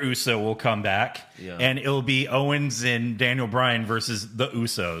 The other Uso will come back, and it'll be Owens and Daniel Bryan versus the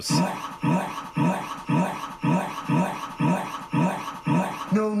Usos.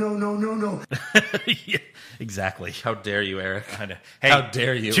 No. Yeah, exactly. How dare you, Eric? Hey, how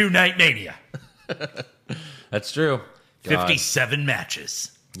dare you? Two-Night Mania. That's true. God. 57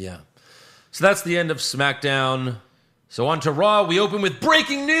 matches. Yeah. So that's the end of SmackDown. So on to Raw. We open with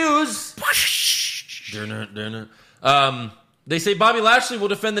breaking news. They say Bobby Lashley will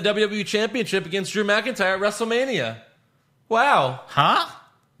defend the WWE Championship against Drew McIntyre at WrestleMania. Wow. Huh?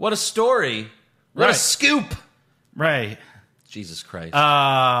 What a story. What a scoop. Right. Jesus Christ.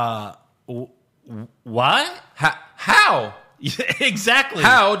 What? How? Exactly.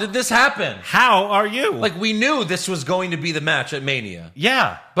 How did this happen? How are you? Like, we knew this was going to be the match at Mania.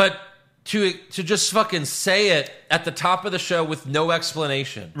 Yeah. But to just fucking say it at the top of the show with no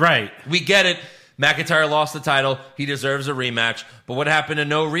explanation. Right. We get it. McIntyre lost the title. He deserves a rematch. But what happened to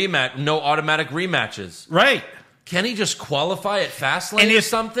no automatic rematches? Right. Can he just qualify at Fastlane or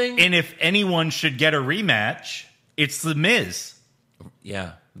something? And if anyone should get a rematch, it's The Miz.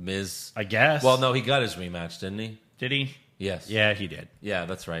 Yeah, Miz. I guess. Well, no, he got his rematch, didn't he? Did he? Yes. Yeah, he did. Yeah,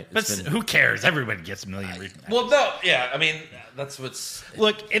 that's right. But who cares? Everybody gets a million rematches. Well, no, yeah, I mean, that's what's...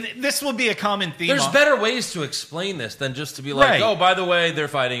 Look, and this will be a common theme. There's better ways to explain this than just to be like, Right. oh, by the way, they're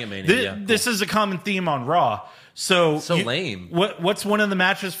fighting at Mania. This is a common theme on Raw. So lame. What's one of the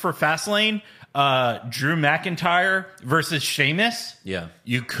matches for Fastlane? Drew McIntyre versus Sheamus. Yeah.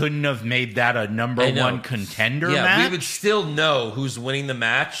 You couldn't have made that a number one contender match. We would still know who's winning the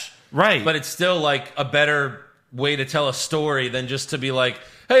match. Right. But it's still like a better way to tell a story than just to be like,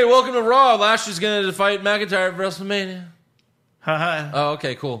 hey, welcome to Raw. Lashley's going to fight McIntyre at WrestleMania. Oh,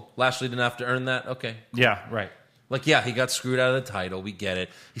 okay, cool. Lashley didn't have to earn that? Okay. Yeah, right. Like, yeah, he got screwed out of the title. We get it.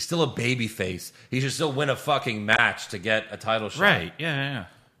 He's still a babyface. He should still win a fucking match to get a title shot. Right, yeah.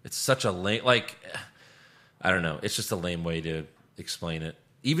 It's such a lame... Like, I don't know. It's just a lame way to explain it.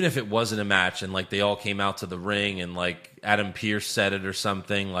 Even if it wasn't a match and, like, they all came out to the ring and, like, Adam Pearce said it or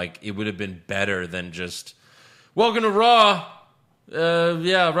something, like, it would have been better than just... Welcome to Raw.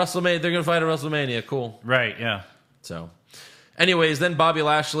 Yeah, WrestleMania. They're going to fight at WrestleMania. Cool. Right, yeah. So, anyways, then Bobby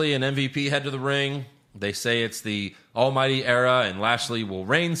Lashley and MVP head to the ring. They say it's the Almighty Era, and Lashley will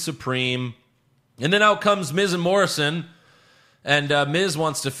reign supreme. And then out comes Miz and Morrison, and Miz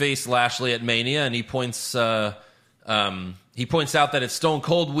wants to face Lashley at Mania, and he points out that it's Stone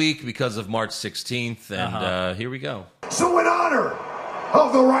Cold Week because of March 16th, and here we go. So in honor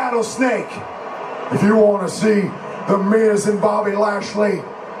of the Rattlesnake, if you want to see The Miz and Bobby Lashley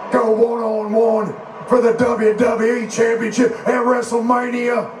go one-on-one for the WWE Championship at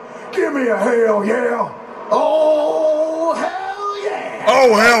WrestleMania, give me a hell yeah. Oh, hell yeah.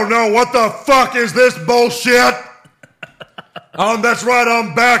 Oh, hell no. What the fuck is this bullshit? That's right.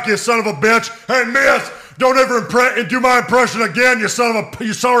 I'm back, you son of a bitch. Hey, Miz, don't ever do my impression again, you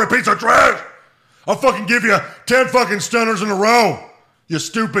sorry piece of trash. I'll fucking give you 10 fucking stunners in a row. You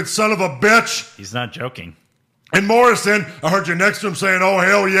stupid son of a bitch. He's not joking. And Morrison, I heard you next to him saying, oh,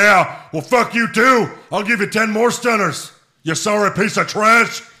 hell yeah. Well, fuck you too. I'll give you 10 more stunners. You sorry piece of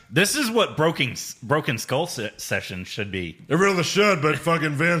trash. This is what Broken Skull session should be. It really should, but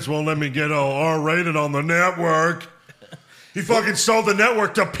fucking Vince won't let me get all R-rated on the network. He fucking sold the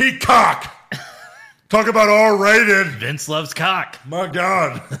network to Peacock. Talk about R-rated. Vince loves cock. My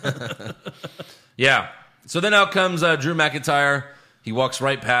God. Yeah. So then out comes Drew McIntyre. He walks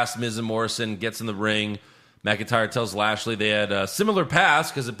right past Miz and Morrison, gets in the ring. McIntyre tells Lashley they had similar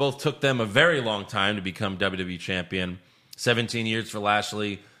paths because it both took them a very long time to become WWE champion. 17 years for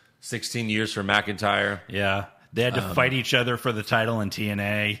Lashley, 16 years for McIntyre. Yeah. They had to fight each other for the title in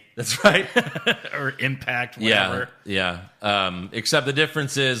TNA. That's right. Or Impact, whatever. Yeah. Except the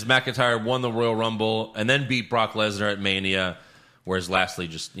difference is McIntyre won the Royal Rumble and then beat Brock Lesnar at Mania, whereas Lashley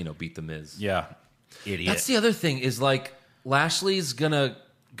just, beat The Miz. Yeah. Idiot. That's the other thing is, like, Lashley's going to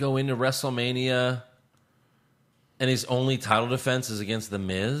go into WrestleMania and his only title defense is against The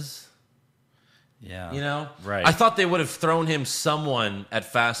Miz. Yeah. Right. I thought they would have thrown him someone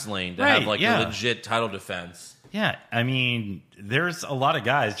at Fastlane to have, like, a legit title defense. Yeah. I mean, there's a lot of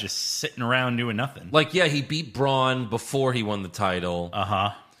guys just sitting around doing nothing. Like, yeah, he beat Braun before he won the title.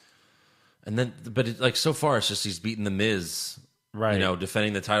 Uh-huh. And then, but so far, it's just he's beaten The Miz. Right.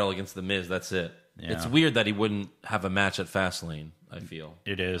 Defending the title against The Miz. That's it. Yeah. It's weird that he wouldn't have a match at Fastlane, I feel.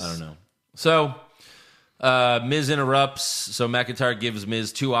 It is. I don't know. So, Miz interrupts. So McIntyre gives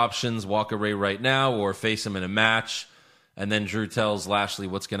Miz two options, walk away right now or face him in a match. And then Drew tells Lashley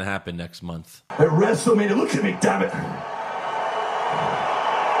what's going to happen next month. At WrestleMania, look at me, damn it.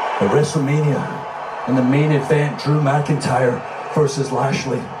 At WrestleMania, in the main event, Drew McIntyre versus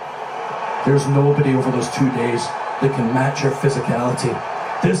Lashley. There's nobody over those 2 days that can match your physicality.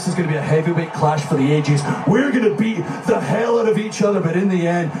 This is going to be a heavyweight clash for the ages. We're going to beat the hell out of each other, but in the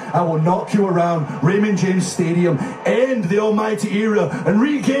end, I will knock you around Raymond James Stadium, end the Almighty Era, and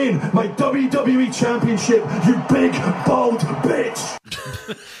regain my WWE Championship, you big, bald bitch.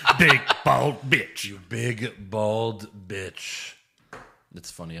 Big, bald bitch. You big, bald bitch.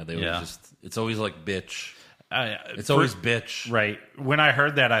 It's funny how they would it's always like bitch. It's always bitch. Right. When I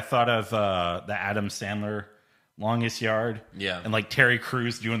heard that, I thought of the Adam Sandler Longest Yard. Yeah. And like Terry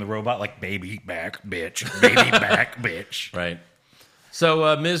Crews doing the robot, like baby back bitch, baby back bitch. Right.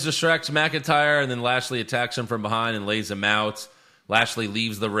 So Miz distracts McIntyre, and then Lashley attacks him from behind and lays him out. Lashley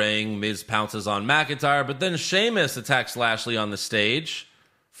leaves the ring. Miz pounces on McIntyre, but then Sheamus attacks Lashley on the stage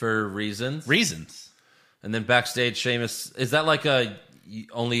for reasons. And then backstage, Sheamus, is that like a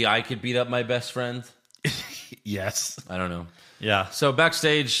only I could beat up my best friend? Yes. I don't know. Yeah. So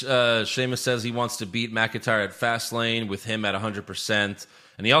backstage, Sheamus says he wants to beat McIntyre at Fastlane with him at 100%.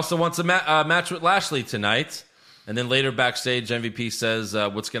 And he also wants a match with Lashley tonight. And then later backstage, MVP says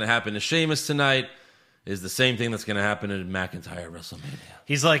what's going to happen to Sheamus tonight. is the same thing that's going to happen at McIntyre at WrestleMania.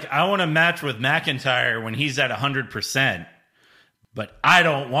 He's like, I want to match with McIntyre when he's at 100%, but I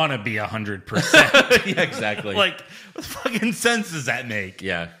don't want to be 100%. Yeah, exactly. Like, what fucking sense does that make?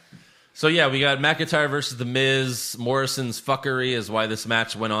 Yeah. So, yeah, we got McIntyre versus The Miz. Morrison's fuckery is why this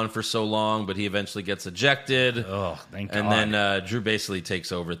match went on for so long, but he eventually gets ejected. Oh, thank God. And then Drew basically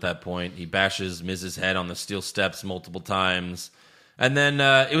takes over at that point. He bashes Miz's head on the steel steps multiple times. And then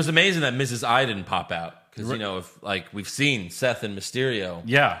it was amazing that Miz's eye didn't pop out. Because, you know, if like we've seen Seth and Mysterio.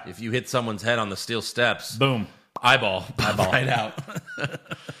 Yeah. If you hit someone's head on the steel steps. Boom. Eyeball right out.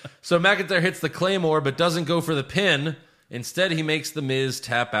 So McIntyre hits the Claymore, but doesn't go for the pin. Instead, he makes The Miz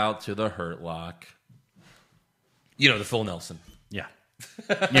tap out to the Hurt Lock. You know, the full Nelson. Yeah.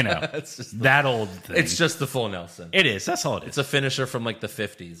 You know, It's just that old thing. It's just the full Nelson. It is. That's all it is. It's a finisher from like the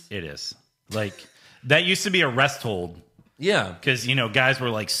 50s. It is. Like, that used to be a rest hold. Yeah. Because, you know, guys were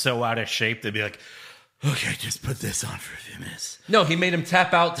like so out of shape, they'd be like, okay, just put this on for a few minutes. No, he made him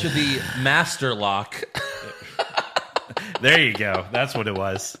tap out to the Master Lock. There you go. That's what it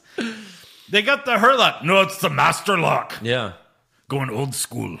was. They got the Hurt Lock. No, it's the Master Lock. Yeah. Going old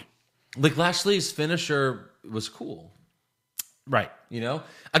school. Like Lashley's finisher was cool. Right. You know?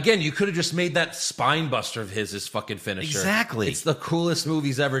 Again, you could have just made that spine buster of his fucking finisher. Exactly. It's the coolest move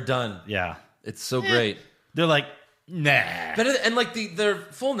he's ever done. Yeah. It's so great. They're like, nah. But, and like their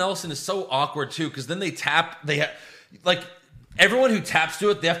full Nelson is so awkward too, because then they tap. Like everyone who taps to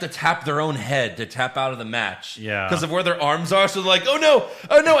it, they have to tap their own head to tap out of the match. Yeah. Because of where their arms are. So they're like, oh no,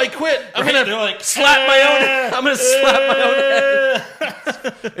 I quit. I'm Right, gonna they're like, slap my own. I'm gonna slap my own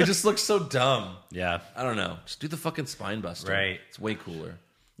head. It just looks so dumb. Yeah. I don't know. Just do the fucking spine buster. Right. It's way cooler.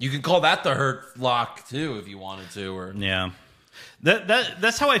 You can call that the Hurt Lock too if you wanted to. Or Yeah.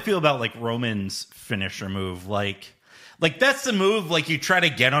 That's how I feel about like Roman's finisher move. Like that's the move like you try to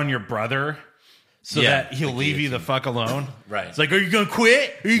get on your brother so Yeah, that he'll the leave you the fuck alone. Right. It's like, are you gonna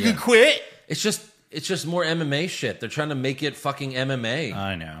quit? Are you gonna quit? It's just more MMA shit. They're trying to make it fucking MMA.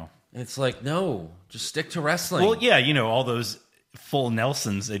 I know. And it's like, no, just stick to wrestling. Well, yeah, you know, all those full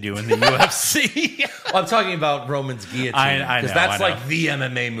Nelsons they do in the UFC. Well, I'm talking about Roman's guillotine. I know, that's I know. like the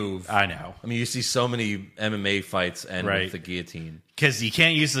MMA move. I know. I mean, you see so many MMA fights end Right. with the guillotine. Because you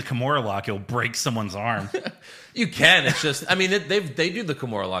can't use the Kimura lock. You'll break someone's arm. You can. It's just, I mean, they do the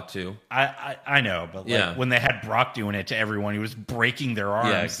Kimura lock too. I know, but like Yeah. when they had Brock doing it to everyone, he was breaking their arms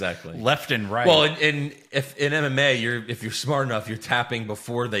Yeah, exactly. left and right. Well, if in MMA, if you're smart enough, you're tapping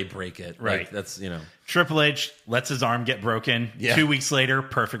before they break it. Right. Like, that's, you know. Triple H lets his arm get broken. Yeah. 2 weeks later,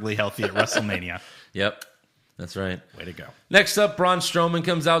 perfectly healthy at WrestleMania. Yep. That's right. Way to go. Next up, Braun Strowman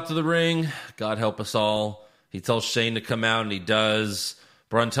comes out to the ring. God help us all. He tells Shane to come out, and he does.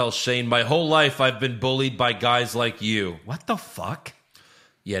 Braun tells Shane, my whole life I've been bullied by guys like you. What the fuck?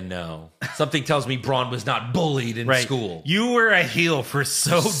 Yeah, no. Something tells me Braun was not bullied in school. You were a heel for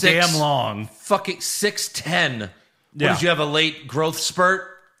so damn long. Fucking 6'10". What, Yeah. did you have a late growth spurt?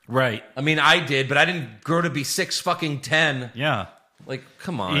 Right. I mean, I did, but I didn't grow to be 6'10". Yeah. Like,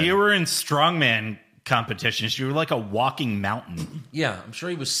 come on. You were in strongman competitions. You were like a walking mountain. Yeah, I'm sure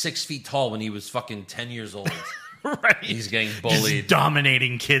he was 6 feet tall when he was fucking 10 years old. Right. He's getting Just bullied.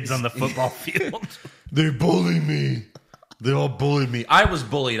 dominating kids on the football field. They bully me. They all bullied me. I was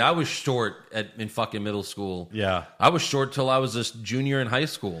bullied. I was short in fucking middle school. Yeah. I was short till I was a junior in high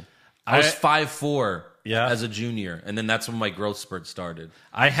school. I was 5'4" Yeah. as a junior, and then that's when my growth spurt started.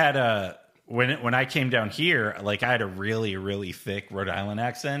 I had when I came down here, like I had a really, really thick Rhode Island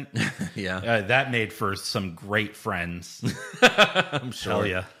accent. Yeah. That made for some great friends. I'm sure. Hell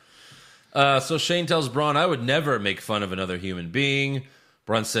yeah. So Shane tells Braun, I would never make fun of another human being.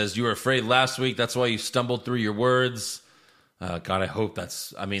 Braun says, you were afraid last week. That's why you stumbled through your words. God, I hope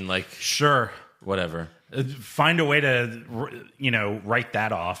that's, I mean, like, Sure. whatever. Find a way to, write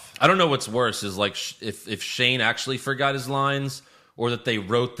that off. I don't know what's worse is like if Shane actually forgot his lines or that they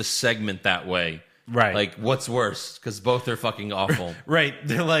wrote the segment that way. Right. Like, what's worse? Because both are fucking awful. Right.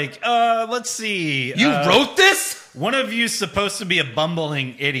 They're like, let's see. You wrote this? One of you's supposed to be a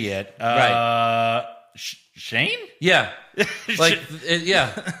bumbling idiot. Right. Shane? Yeah. Like,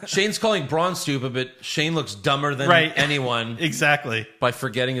 yeah. Shane's calling Braun stupid, but Shane looks dumber than Right. anyone Exactly. by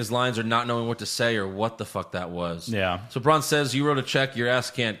forgetting his lines or not knowing what to say or what the fuck that was. Yeah. So Braun says, you wrote a check your ass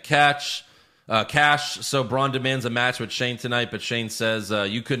can't cash. So Braun demands a match with Shane tonight, but Shane says,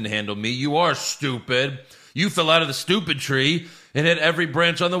 you couldn't handle me. You are stupid. You fell out of the stupid tree and hit every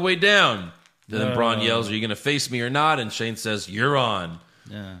branch on the way down. Then Braun yells, are you going to face me or not? And Shane says, you're on.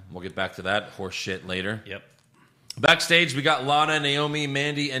 Yeah. We'll get back to that horse shit later. Yep. Backstage, we got Lana, Naomi,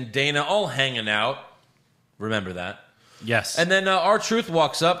 Mandy, and Dana all hanging out. Remember that. Yes. And then R-Truth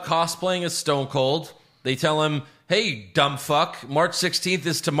walks up, cosplaying as Stone Cold. They tell him, hey, dumb fuck, March 16th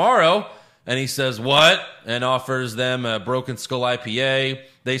is tomorrow. And he says, what? And offers them a Broken Skull IPA.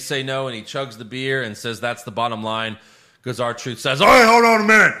 They say no, and he chugs the beer and says that's the bottom line. Because R-Truth says, All right, hold on a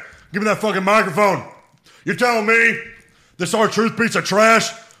minute. Give me that fucking microphone. You're telling me this R-Truth piece of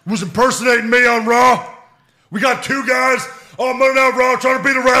trash was impersonating me on Raw? We got two guys on Monday Night Raw trying to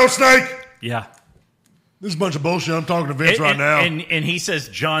beat a rattlesnake? Yeah. This is a bunch of bullshit. I'm talking to Vince right now. And he says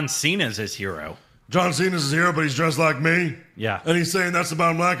John Cena's his hero. John Cena's his hero, but he's dressed like me. Yeah. And he's saying that's the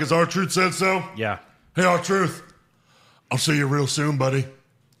bottom line because R-Truth said so? Yeah. Hey, R-Truth, I'll see you real soon, buddy.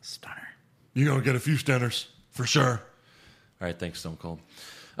 Stunner. You're going to get a few stenners, for sure. all right, thanks, Stone Cold.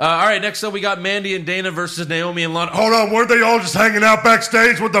 All right, next up we got Mandy and Dana versus Naomi and Lana. Hold on, weren't they all just hanging out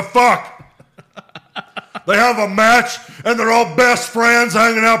backstage? What the fuck? They have a match, and they're all best friends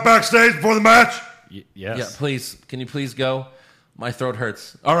hanging out backstage before the match? Yes. Yeah, please. Can you please go? My throat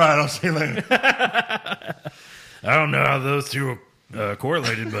hurts. All right, I'll see you later. I don't know how those two are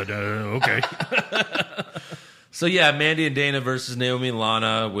correlated, but okay. So yeah, Mandy and Dana versus Naomi and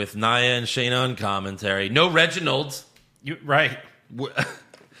Lana with Nia and Shayna on commentary. No Reginald. Right.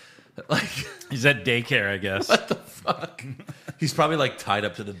 Like, He's at daycare, I guess. what the fuck? He's probably like tied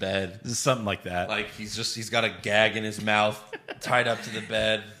up to the bed. This is something like that. Like he's got a gag in his mouth, tied up to the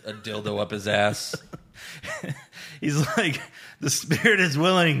bed, a dildo up his ass. He's like, the spirit is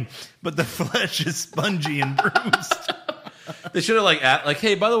willing, but the flesh is spongy and bruised. They should have like,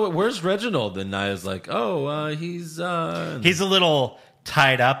 hey, by the way, where's Reginald? And Nia's like, oh, he's He's a little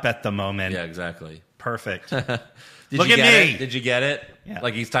tied up at the moment. yeah, exactly. Perfect. Did Look you at get me. It? Did you get it? Yeah.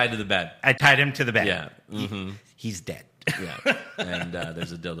 Like he's tied to the bed. I tied him to the bed. Yeah. Mm-hmm. He's dead. Yeah. And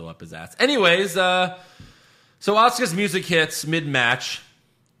there's a dildo up his ass. Anyways, so Asuka's music hits mid-match.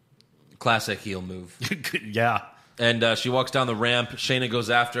 Classic heel move. Yeah. And she walks down the ramp. Shayna goes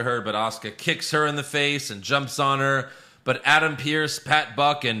after her, but Asuka kicks her in the face and jumps on her. But Adam Pearce, Pat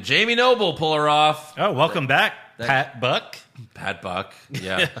Buck, and Jamie Noble pull her off. Oh, welcome back, Pat Buck. Pat Buck.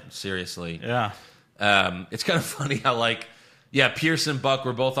 Yeah, seriously. Yeah. It's kind of funny how, Pearce and Buck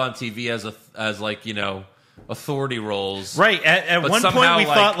were both on TV as authority roles. Right. At But one point, somehow, we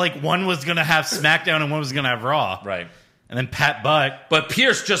thought one was going to have SmackDown and one was going to have Raw. Right. And then Pat Buck. But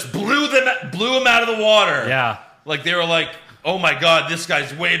Pearce just blew him out of the water. Yeah. Like they were like, oh my God, this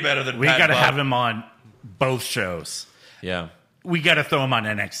guy's way better than We Pat got to Buck. have him on both shows. Yeah. We got to throw him on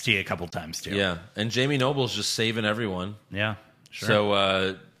NXT a couple times, too. Yeah. And Jamie Noble's just saving everyone. Yeah. Sure.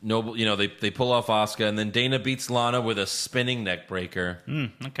 So Noble, they pull off Asuka, and then Dana beats Lana with a spinning neck breaker.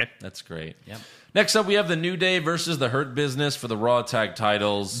 Okay. That's great. Yep. Next up, we have the New Day versus the Hurt Business for the Raw Tag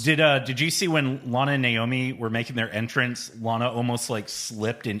Titles. Did you see when Lana and Naomi were making their entrance, Lana almost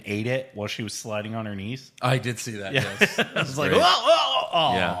slipped and ate it while she was sliding on her knees? I did see that. Yeah. Yes. I was like, great.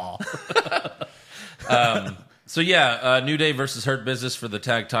 oh. Yeah. So New Day versus Hurt Business for the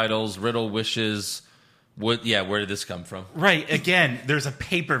tag titles. Riddle wishes. Where did this come from? Right. Again, there's a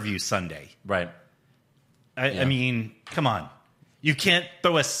pay-per-view Sunday. Right. I mean, come on. You can't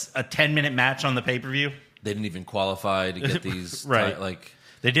throw a 10-minute match on the pay-per-view? They didn't even qualify to get these. Right.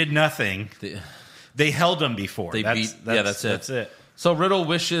 They did nothing. They held them before. That's it. That's it. So Riddle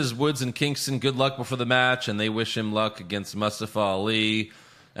wishes Woods and Kingston good luck before the match, and they wish him luck against Mustafa Ali.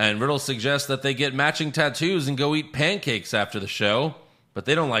 And Riddle suggests that they get matching tattoos and go eat pancakes after the show, but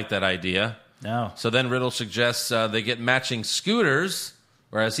they don't like that idea. No. So then Riddle suggests they get matching scooters,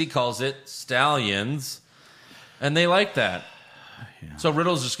 or as he calls it, stallions, and they like that. Yeah. So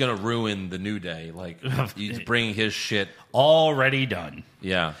Riddle's just going to ruin the New Day. He's bringing his shit. Already done.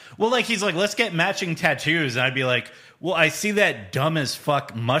 Yeah. Well, he's like, let's get matching tattoos. And I'd be like, well, I see that dumb as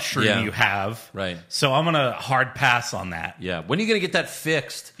fuck mushroom you have. Right. So I'm going to hard pass on that. Yeah. When are you going to get that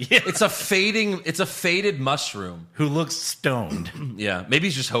fixed? Yeah. It's a faded mushroom. Who looks stoned. Yeah. Maybe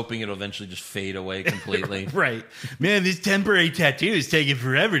he's just hoping it'll eventually just fade away completely. Right. Man, these temporary tattoos taking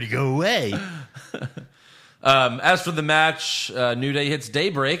forever to go away. As for the match, New Day hits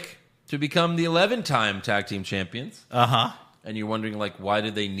Daybreak to become the 11-time tag team champions. Uh-huh. And you're wondering, why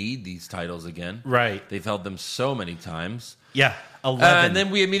did they need these titles again? Right. They've held them so many times. Yeah, 11. And then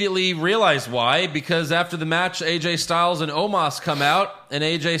we immediately realize why, because after the match, AJ Styles and Omos come out, and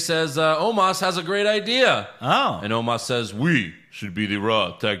AJ says, Omos has a great idea. Oh. And Omos says, we should be the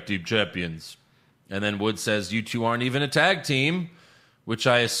Raw tag team champions. And then Woods says, you two aren't even a tag team, which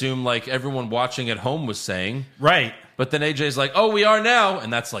I assume everyone watching at home was saying. Right. But then AJ's like, oh, we are now.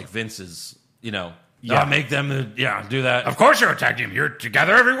 And that's Vince's, Yeah. make them, do that. Of course you're a tag team. You're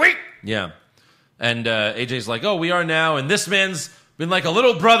together every week. Yeah. And AJ's like, oh, we are now. And this man's been like a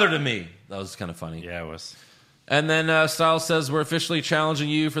little brother to me. That was kind of funny. Yeah, it was. And then Styles says, we're officially challenging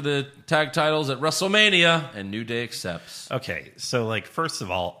you for the tag titles at WrestleMania, and New Day accepts. Okay, so, like, first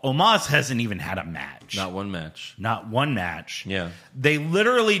of all, Omos hasn't even had a match. Not one match. Not one match. Yeah. They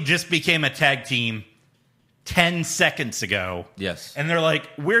literally just became a tag team 10 seconds ago. Yes. And they're like,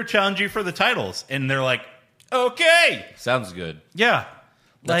 we're challenging you for the titles. And they're like, okay. Sounds good. Yeah.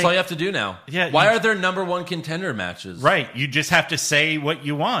 That's all you have to do now. Yeah. Why are there number one contender matches? Right. You just have to say what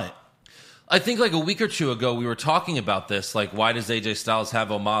you want. I think like a week or two ago, we were talking about this. Like, why does AJ Styles have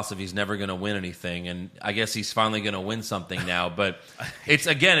Omos if he's never going to win anything? And I guess he's finally going to win something now. But it's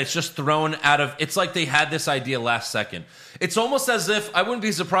just thrown out of... It's like they had this idea last second. It's almost as if, I wouldn't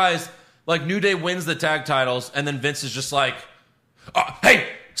be surprised, like New Day wins the tag titles, and then Vince is just like, hey,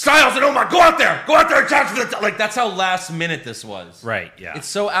 Styles and Omar, go out there and challenge for the... Like, that's how last minute this was. Right, yeah. It's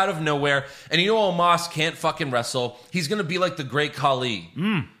so out of nowhere. And you know Omos can't fucking wrestle. He's going to be like the Great Khali.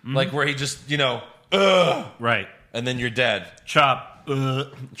 Like, where he just, Right. and then you're dead. Chop.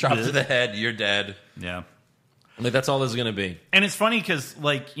 Chop to the head, you're dead. Yeah. Like, that's all this is going to be. And it's funny because,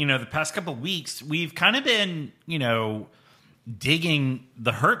 like, the past couple of weeks, we've kind of been, digging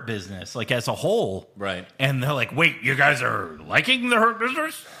the Hurt business, like, as a whole. Right. And they're like, wait, you guys are liking the Hurt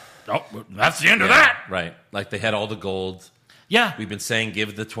business? Oh, that's the end of that. Right. Like, they had all the gold. Yeah. We've been saying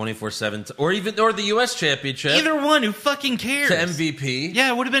give the 24/7 or the U.S. Championship. Either one, who fucking cares? To MVP. Yeah,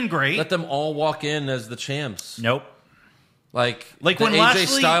 it would have been great. Let them all walk in as the champs. Nope. Like when the AJ Lashley...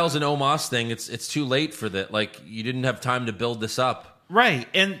 Styles and Omos thing, it's too late for that. Like, you didn't have time to build this up. Right.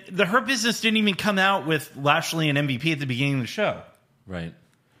 And the Hurt business didn't even come out with Lashley and MVP at the beginning of the show. Right.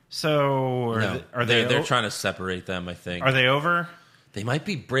 So they're trying to separate them, I think. Are they over? They might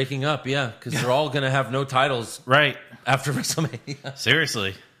be breaking up, yeah, because they're all going to have no titles right after WrestleMania.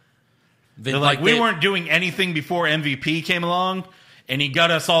 Seriously. They're like, we weren't doing anything before MVP came along, and he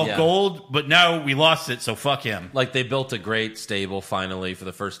got us all gold, but now we lost it, so fuck him. Like, they built a great stable, finally, for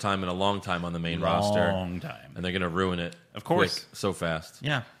the first time in a long time on the main roster. Long time. And they're going to ruin it. Of course. Quick, so fast.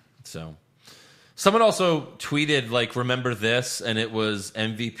 Yeah. So... Someone also tweeted, like, remember this? And it was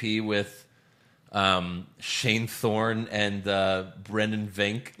MVP with Shane Thorne and Brendan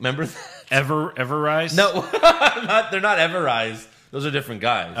Vink. Remember that? Everrise? No, they're not Everrise. Those are different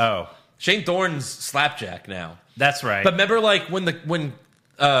guys. Oh. Shane Thorne's Slapjack now. That's right. But remember, like, when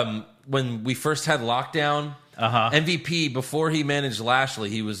we first had Lockdown... MVP, before he managed Lashley,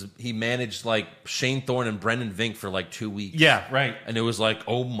 he managed like Shane Thorne and Brendan Vink for like 2 weeks. Yeah, right. And it was like,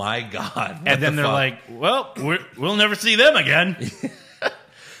 oh my God. And then they're like, well, we'll never see them again.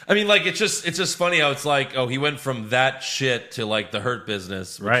 I mean, like, it's just funny how it's like, oh, he went from that shit to like the Hurt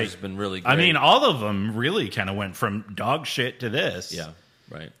business, which has been really great. I mean, all of them really kind of went from dog shit to this. Yeah,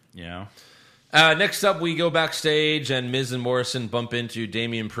 right. Next up, we go backstage, and Miz and Morrison bump into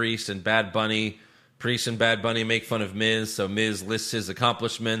Damian Priest and Bad Bunny. Priest and Bad Bunny make fun of Miz, so Miz lists his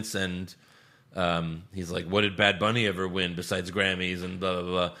accomplishments, and he's like, what did Bad Bunny ever win besides Grammys, and blah, blah,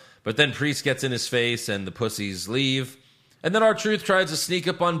 blah. But then Priest gets in his face, and the pussies leave. And then R-Truth tries to sneak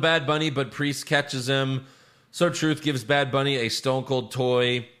up on Bad Bunny, but Priest catches him. So Truth gives Bad Bunny a Stone Cold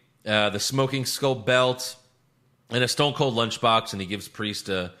toy, the Smoking Skull belt, and a Stone Cold lunchbox, and he gives Priest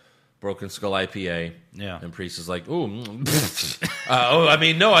a Broken Skull IPA. Yeah. And Priest is like, ooh. I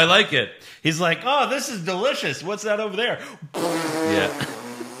mean, no, I like it. He's like, oh, this is delicious. What's that over there? Yeah.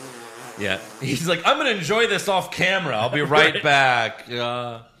 Yeah. He's like, I'm going to enjoy this off camera. I'll be right back.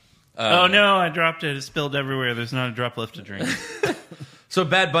 Oh, no, I dropped it. It spilled everywhere. There's not a drop left to drink. So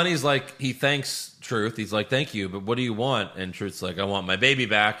Bad Bunny's like, he thanks Truth. He's like, thank you, but what do you want? And Truth's like, I want my baby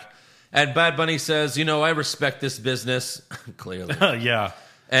back. And Bad Bunny says, I respect this business. Clearly. Yeah.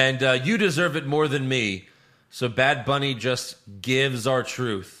 And you deserve it more than me. So Bad Bunny just gives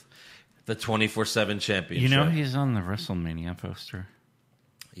R-Truth the 24/7 championship. He's on the WrestleMania poster.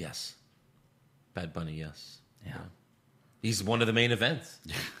 Yes. Bad Bunny, yes. Yeah. He's one of the main events.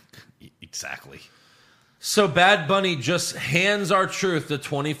 Exactly. So Bad Bunny just hands R-Truth the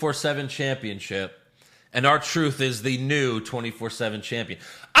 24/7 championship, and R-Truth is the new 24/7 champion.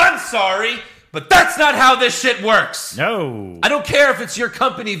 I'm sorry, but that's not how this shit works. No. I don't care if it's your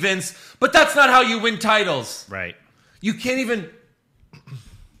company, Vince, but that's not how you win titles. Right. You can't even...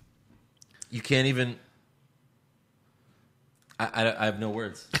 I have no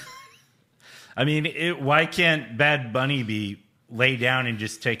words. I mean, why can't Bad Bunny be lay down and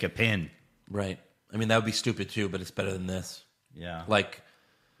just take a pin? Right. I mean, that would be stupid too, but it's better than this. Yeah. Like,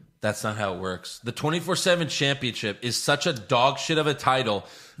 that's not how it works. The 24/7 championship is such a dog shit of a title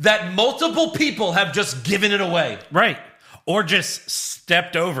that multiple people have just given it away. Right. Or just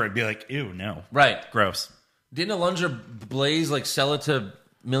stepped over it and be like, ew, no. Right. Gross. Didn't Alundra Blaze, like, sell it to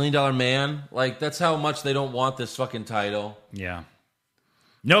 $1 Million Man. Like, that's how much they don't want this fucking title. Yeah.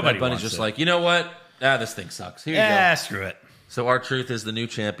 Nobody Bad Bunny's wants just it. like, you know what? This thing sucks. Here you go. Screw it. So R-Truth is the new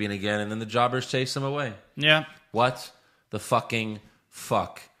champion again, and then the jobbers chase him away. Yeah. What the fucking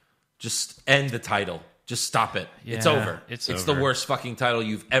fuck? Just end the title. Just stop it. It's Yeah, over. it's the over. worst fucking title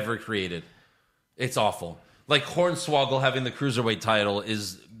you've ever created. It's awful. Like, Hornswoggle having the Cruiserweight title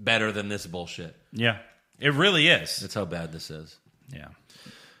is better than this bullshit. Yeah. It really is. That's how bad this is. Yeah.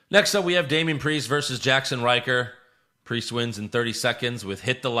 Next up, we have Damian Priest versus Jackson Riker. Priest wins in 30 seconds with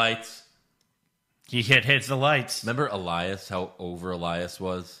Hit the Lights. He hits the lights. Remember Elias, how over Elias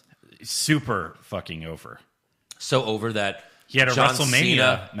was? Super fucking over. So over that He had a John WrestleMania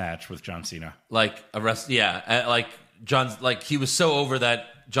Cena, match with John Cena. like he was so over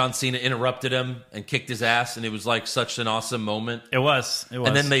that John Cena interrupted him and kicked his ass, and it was like such an awesome moment. It was.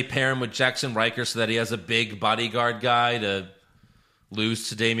 And then they pair him with Jackson Riker so that he has a big bodyguard guy to lose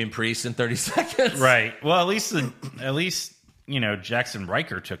to Damian Priest in 30 seconds. Right. Well, at least you know, Jackson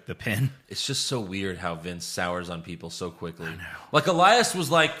Riker took the pin. It's just so weird how Vince sours on people so quickly. I know. Like, Elias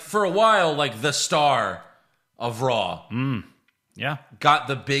was like, for a while, like the star of Raw. Yeah. Got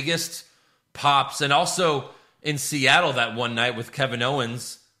the biggest pops. And also in Seattle that one night with Kevin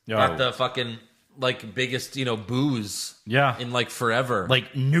Owens, got the fucking, like, biggest, you know, boos. Yeah. In, like, forever.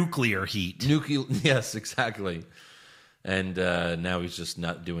 Like nuclear heat. Yes, exactly. And now he's just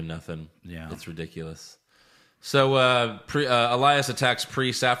not doing nothing. Yeah. It's ridiculous. So Elias attacks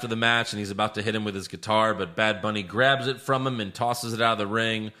Priest after the match, and he's about to hit him with his guitar, but Bad Bunny grabs it from him and tosses it out of the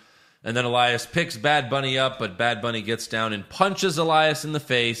ring. And then Elias picks Bad Bunny up, but Bad Bunny gets down and punches Elias in the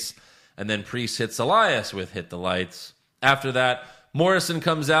face, and then Priest hits Elias with Hit the Lights. After that, Morrison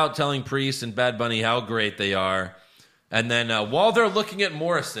comes out telling Priest and Bad Bunny how great they are. And then while they're looking at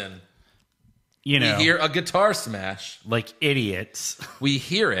Morrison, You know, we hear a guitar smash. like idiots. We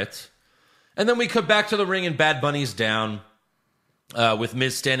hear it. And then we come back to the ring and Bad Bunny's down with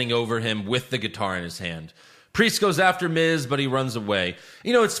Miz standing over him with the guitar in his hand. Priest goes after Miz, but he runs away.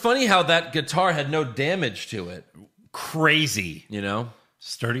 You know, it's funny how that guitar had no damage to it. Crazy. You know?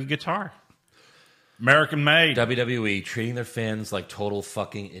 Sturdy guitar. American made. WWE treating their fans like total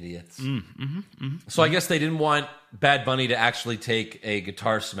fucking idiots. So I guess they didn't want Bad Bunny to actually take a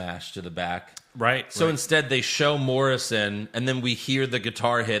guitar smash to the back. Right. So instead they show Morrison, and then we hear the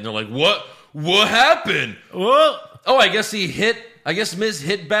guitar hit, and they're like, what? What happened? Whoa. Oh, I guess Miz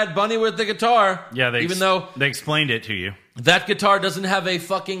hit Bad Bunny with the guitar. Yeah, even though they explained it to you. that guitar doesn't have a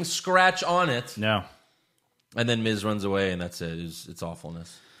fucking scratch on it. No. And then Miz runs away, and that's it. It's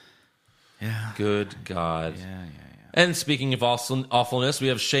awfulness. Yeah. Good God. Yeah. And speaking of awfulness, we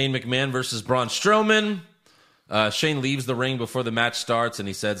have Shane McMahon versus Braun Strowman. Shane leaves the ring before the match starts, and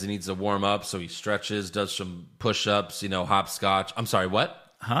he says he needs to warm up, so he stretches, does some push-ups, hopscotch. I'm sorry,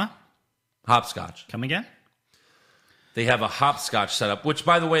 what? Huh? Hopscotch. Come again? They have a hopscotch setup, which,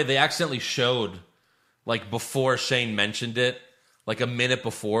 by the way, they accidentally showed, like, before Shane mentioned it, like a minute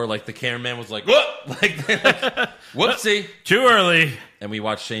before. Like, the cameraman was like, what? Like, whoopsie. Too early. And we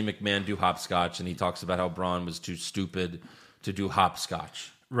watched Shane McMahon do hopscotch, and he talks about how Braun was too stupid to do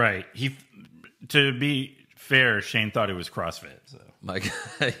hopscotch. Right. To be fair, Shane thought it was CrossFit. So. Like,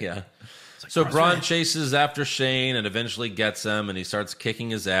 yeah. So Braun chases after Shane and eventually gets him, and he starts kicking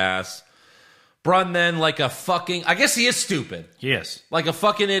his ass. Braun then, like a fucking... I guess he is stupid. He is. Like a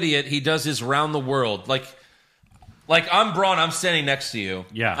fucking idiot, he does his round the world. Like I'm Braun, I'm standing next to you.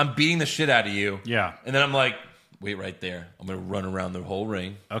 Yeah. I'm beating the shit out of you. Yeah. And then I'm like, wait right there. I'm going to run around the whole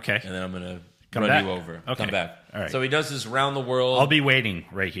ring. Okay. And then I'm going to Come run back. you over. Okay. Come back. All right. So he does his round the world. I'll be waiting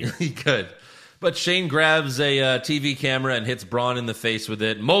right here. He could. But Shane grabs a TV camera and hits Braun in the face with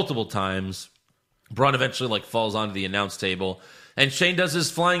it multiple times. Braun eventually falls onto the announce table. And Shane does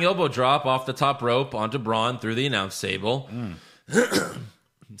his flying elbow drop off the top rope onto Braun through the announce table.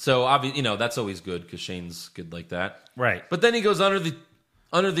 So, obviously, that's always good because Shane's good like that. Right. But then he goes under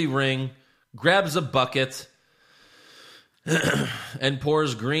the ring, grabs a bucket, and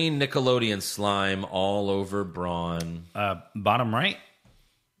pours green Nickelodeon slime all over Braun. Bottom right?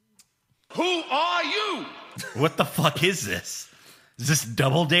 Who are you? What the fuck is this? Is this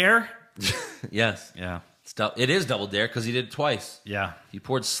Double Dare? Yes. Yeah. It is Double Dare because he did it twice. Yeah. He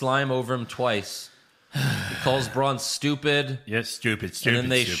poured slime over him twice. He calls Braun stupid. Yeah, stupid. And then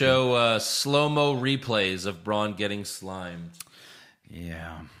they show slow-mo replays of Braun getting slimed.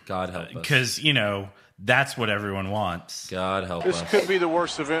 Yeah. God help us. Because, that's what everyone wants. God help This us. could be the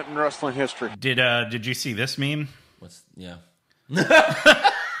worst event in wrestling history. Did you see this meme? Yeah.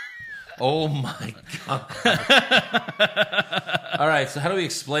 Oh, my God. All right, so how do we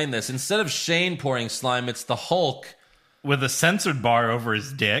explain this? Instead of Shane pouring slime, it's the Hulk with a censored bar over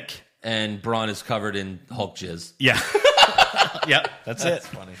his dick. And Braun is covered in Hulk jizz. Yeah. Yep, that's it.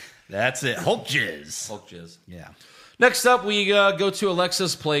 Funny. That's it. Hulk jizz. Hulk jizz. Yeah. Next up, we go to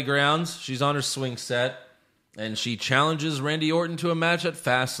Alexa's playground. She's on her swing set, and she challenges Randy Orton to a match at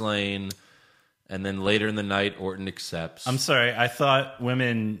Fastlane. And then later in the night, Orton accepts. I'm sorry. I thought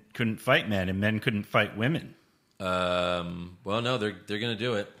women couldn't fight men and men couldn't fight women. Well, no, they're going to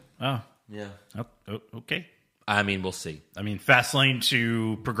do it. Oh. Yeah. Okay. I mean, we'll see. I mean, Fastlane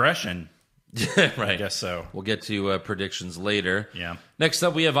to Progression. Right. I guess so. We'll get to predictions later. Yeah. Next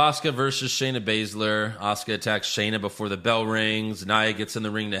up, we have Asuka versus Shayna Baszler. Asuka attacks Shayna before the bell rings. Nia gets in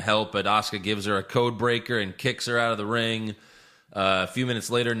the ring to help, but Asuka gives her a code breaker and kicks her out of the ring. A few minutes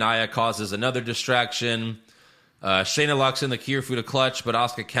later, Nia causes another distraction. Shayna locks in the Kirifuda clutch, but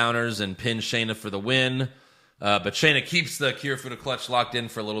Asuka counters and pins Shayna for the win. But Shayna keeps the Kirifuda clutch locked in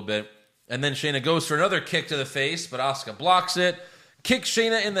for a little bit. And then Shayna goes for another kick to the face, but Asuka blocks it. Kicks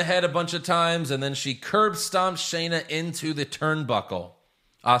Shayna in the head a bunch of times, and then she curb stomps Shayna into the turnbuckle.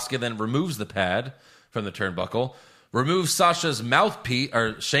 Asuka then removes the pad from the turnbuckle, removes Shayna's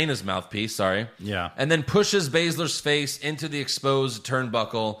mouthpiece, Yeah. and then pushes Baszler's face into the exposed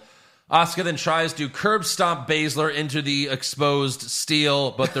turnbuckle. Asuka then tries to curb stomp Baszler into the exposed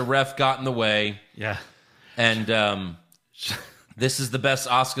steel, but the ref got in the way. Yeah. And this is the best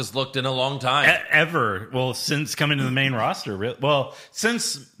Asuka's looked in a long time. Ever. Well, since coming to the main roster. Well,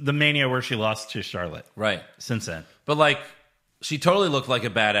 since the Mania where she lost to Charlotte. Right. Since then. But, like, she totally looked like a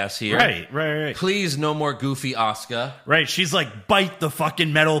badass here. Right. Please, no more goofy Asuka. Right. She's like, bite the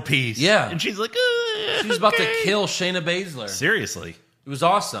fucking metal piece. Yeah. And she's like, She was about to kill Shayna Baszler. Seriously. It was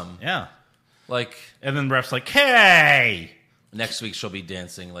awesome. Yeah. Like, And then the ref's like, hey. next week she'll be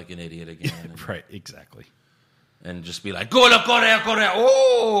dancing like an idiot again. Right. Exactly. And just be like, go there,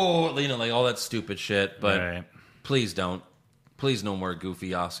 oh! You know, like all that stupid shit. But Right. please don't. Please no more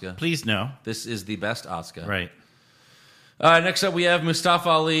goofy Asuka. Please no. This is the best Asuka. Right. Next up, we have Mustafa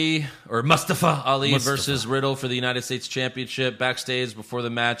Ali versus Riddle for the United States Championship. Backstage before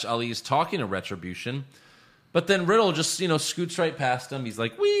the match, Ali is talking to Retribution. But then Riddle just, scoots right past him. He's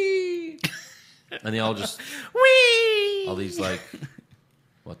like, wee! And they all just, Whee! Ali's like,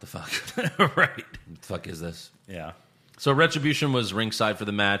 what the fuck? Right. What the fuck is this? Yeah. So Retribution was ringside for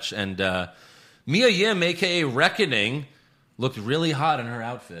the match, and Mia Yim, a.k.a. Reckoning, looked really hot in her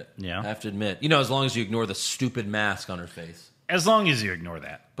outfit. Yeah. I have to admit. As long as you ignore the stupid mask on her face. As long as you ignore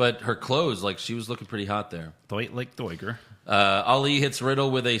that. But her clothes, she was looking pretty hot there. Like Doiger. Ali hits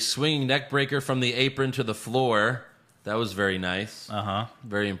Riddle with a swinging neck breaker from the apron to the floor. That was very nice. Uh-huh.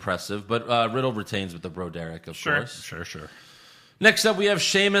 Very impressive. But Riddle retains with the Broderick, of course. Sure. Next up, we have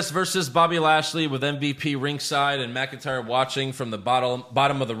Sheamus versus Bobby Lashley with MVP ringside and McIntyre watching from the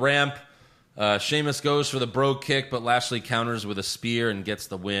bottom of the ramp. Sheamus goes for the bro kick, but Lashley counters with a spear and gets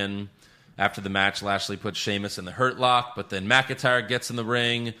the win. After the match, Lashley puts Sheamus in the hurt lock, but then McIntyre gets in the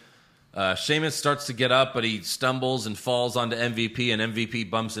ring. Sheamus starts to get up, but he stumbles and falls onto MVP, and MVP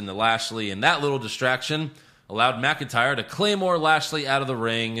bumps into Lashley. And that little distraction allowed McIntyre to Claymore Lashley out of the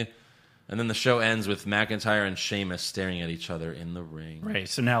ring. And then the show ends with McIntyre and Sheamus staring at each other in the ring. Right.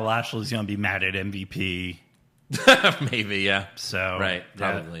 So now Lashley's going to be mad at MVP. Maybe, yeah. So right,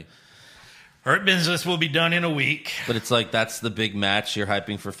 probably. Hurt Business will be done in a week. But it's like that's the big match you're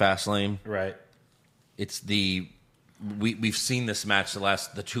hyping for Fastlane. Right. It's we've seen this match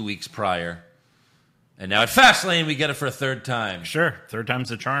the 2 weeks prior. And now at Fastlane we get it for a third time. Sure. Third time's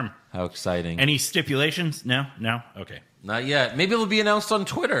the charm. How exciting. Any stipulations? No? Okay. Not yet. Maybe it'll be announced on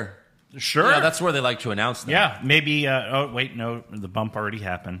Twitter. Sure. Yeah, that's where they like to announce them. Yeah, maybe. Oh, wait, no, the bump already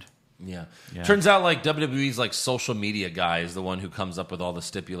happened. Yeah. Yeah. Turns out WWE's social media guy is the one who comes up with all the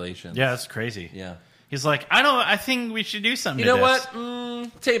stipulations. Yeah, that's crazy. Yeah. He's like, I think we should do something. You know to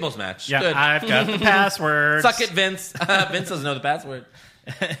this. what? Tables match. Yeah, Good. I've got the password. Suck it, Vince. Vince doesn't know the password.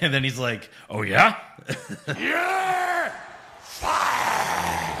 And then he's like, oh yeah?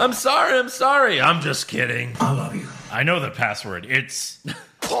 I'm sorry. I'm just kidding. I love you. I know the password. It's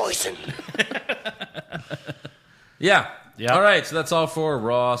Poison. Yeah. Yeah. All right, so that's all for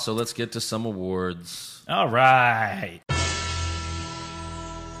Raw, so let's get to some awards. all right.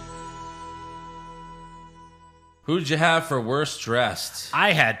 Who did you have for worst dressed?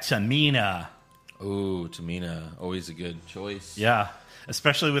 I had Tamina. Ooh, Tamina. Always a good choice. Yeah,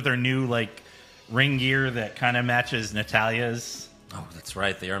 especially with her new ring gear that kind of matches Natalia's. Oh, that's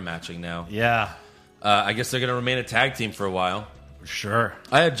right. They are matching now. Yeah, I guess they're going to remain a tag team for a while. sure.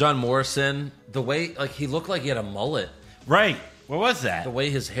 I had John Morrison. The way, he looked like he had a mullet. Right. What was that? The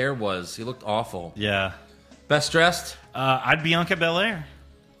way his hair was. He looked awful. Yeah. Best dressed? I'd Bianca Belair.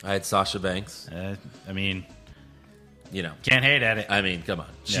 I had Sasha Banks. I mean, you know. Can't hate at it. I mean, come on.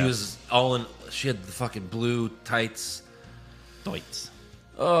 She Yeah. was all in. She had the fucking blue tights. Doits.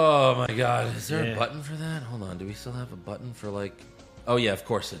 Oh my god! Is there Yeah. a button for that? Hold on. Do we still have a button for like? Oh yeah, of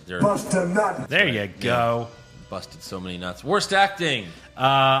course. They're There you go. busted so many nuts. Worst acting.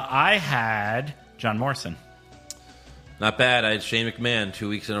 I had John Morrison. Not bad. I had Shane McMahon 2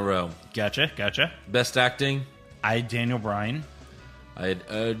 weeks in a row. Gotcha. Best acting. I had Daniel Bryan. I had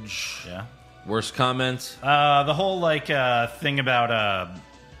Edge. Yeah. Worst comment. The whole like thing about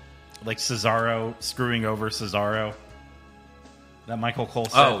like Cesaro screwing over Cesaro. That Michael Cole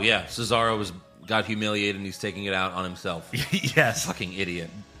said. Oh yeah, Cesaro got humiliated and he's taking it out on himself. Yes. Fucking idiot.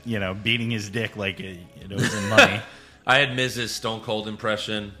 You know, beating his dick like it owes him money. I had Miz's Stone Cold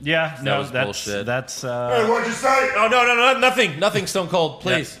impression. Yeah, That no, was that's bullshit. That's Hey, what'd you say? Oh no, nothing, Stone Cold,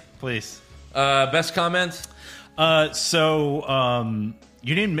 please. yeah, please. Best comment. So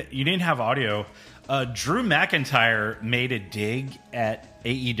you didn't have audio. Drew McIntyre made a dig at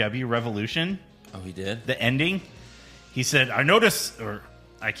AEW Revolution. Oh, he did. The ending. He said, "I noticed," or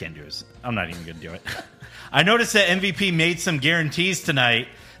I can't do this. I'm not even going to do it. I noticed that MVP made some guarantees tonight.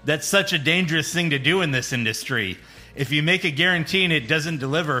 That's such a dangerous thing to do in this industry. If you make a guarantee and it doesn't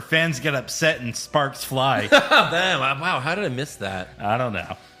deliver, fans get upset and sparks fly. Oh, damn! Wow, how did I miss that? I don't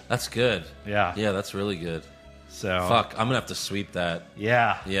know. That's good. Yeah. Yeah, that's really good. So Fuck, I'm gonna have to sweep that.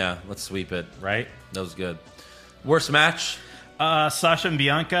 Yeah. Yeah, let's sweep it. Right. That was good. Worst match. Sasha and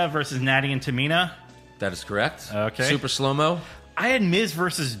Bianca versus Natty and Tamina. That is correct. Okay. Super slow mo. I had Miz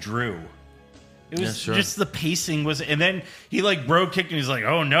versus Drew. It was Yeah, sure. just the pacing was, and then he like bro kicked and he's like,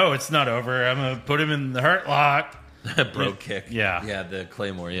 "Oh no, it's not over. I'm gonna put him in the hurt lock." Bro kick. Yeah. Yeah, the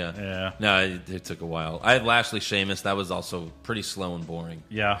Claymore. Yeah. Yeah. No, it took a while. I had Lashley Sheamus. That was also pretty slow and boring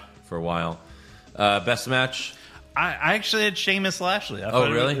Yeah. for a while. Best match. I actually had Sheamus Lashley. I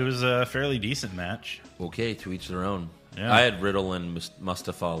thought really? It was a fairly decent match. Okay, to each their own. Yeah. I had Riddle and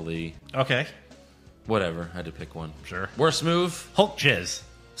Mustafa Ali. Okay. Whatever. I had to pick one. Sure. Worst move. Hulk Jizz.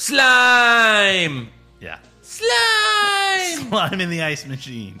 Slime. Yeah. Slime. Slime in the ice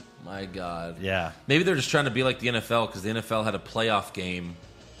machine. My God. Yeah. Maybe they're just trying to be like the NFL because the NFL had a playoff game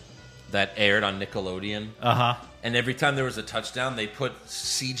that aired on Nickelodeon. Uh-huh. And every time there was a touchdown, they put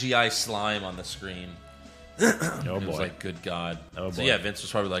CGI slime on the screen. Oh It was boy. like, good God. Oh, So boy. yeah, Vince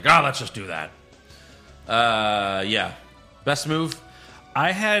was probably like, let's just do that. Yeah. Best move?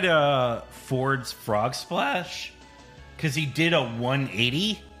 I had Ford's Frog Splash because he did a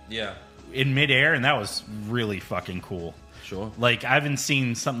 180 Yeah. in midair, and that was really fucking cool. Sure. Like, I haven't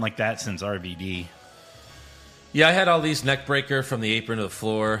seen something like that since RVD. Yeah, I had all these neck breaker from the apron to the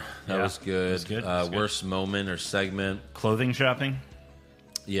floor. That Yeah, was good. it was good, it was good. Worst moment or segment? Clothing shopping?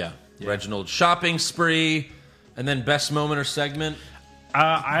 Yeah. Reginald shopping spree. And then best moment or segment?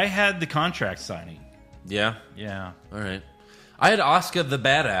 I had the contract signing. Yeah. Yeah. All right. I had Asuka the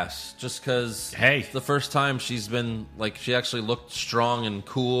badass just because Hey. it's the first time she's been like she actually looked strong and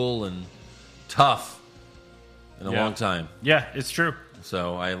cool and tough in a Yeah. long time. Yeah, it's true.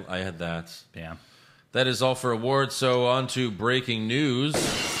 So I had that. Yeah. That is all for awards. So on to breaking news.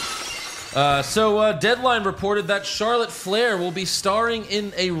 Deadline reported that Charlotte Flair will be starring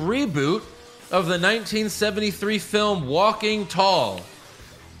in a reboot of the 1973 film Walking Tall.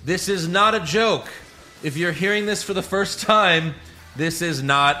 This is not a joke. If you're hearing this for the first time, this is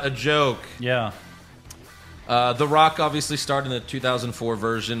not a joke. Yeah. The Rock obviously starred in the 2004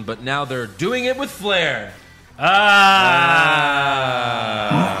 version, but now they're doing it with Flair.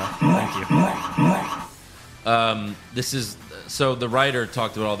 Thank you. This is so the writer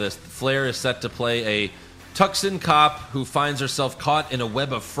talked about all this. Flair is set to play a Tucson cop who finds herself caught in a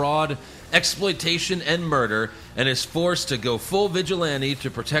web of fraud, exploitation, and murder, and is forced to go full vigilante to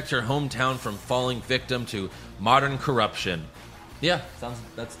protect her hometown from falling victim to modern corruption. Yeah,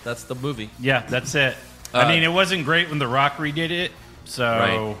 that's the movie. Yeah, that's it. I mean, it wasn't great when The Rock redid it, so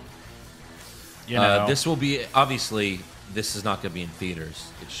Right. you know, This will be obviously. This is not going to be in theaters.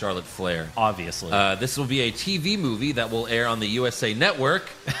 It's Charlotte Flair. obviously. This will be a TV movie that will air on the USA Network.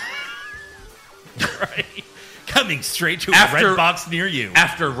 right? Coming straight to After- a red box near you.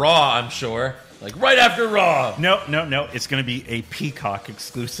 After Raw, I'm sure. Like right after Raw. No. It's going to be a Peacock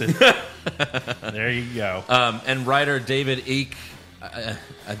exclusive. There you go. And writer David Eek,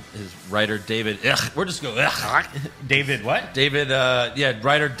 his writer David, we're just going, David, what? David,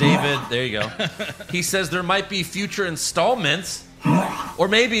 writer David, there you go. He says there might be future installments or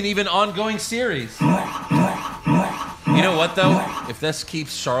maybe an even ongoing series. You know what, though? If this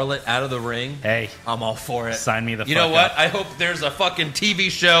keeps Charlotte out of the ring, Hey, I'm all for it. sign me the You fuck know what? up. I hope there's a fucking TV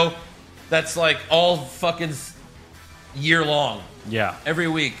show that's like all fucking year long. Yeah. Every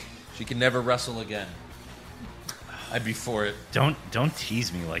week, she can never wrestle again. I'd be for it. Don't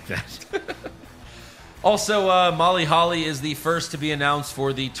tease me like that. Also, Molly Holly is the first to be announced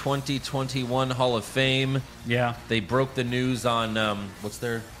for the 2021 Hall of Fame. Yeah. They broke the news on what's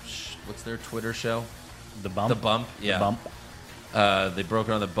their Twitter show? The Bump. The Bump. Yeah. The Bump. They broke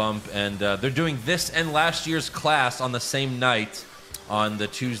it on the Bump, and they're doing this and last year's class on the same night on the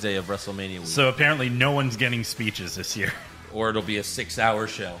Tuesday of WrestleMania week. So apparently no one's getting speeches this year. Or it'll be a 6-hour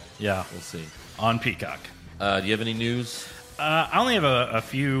show. Yeah. We'll see. On Peacock. Do you have any news? I only have a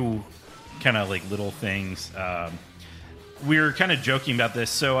few kind of like little things. We were kind of joking about this.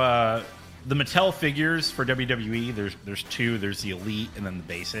 So the Mattel figures for WWE, there's two. There's the Elite and then the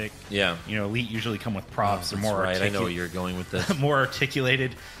Basic. Yeah. You know, Elite usually come with props. They're more right. I know where you're going with this. more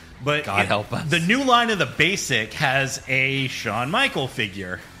articulated. But God help us. The new line of the Basic has a Shawn Michaels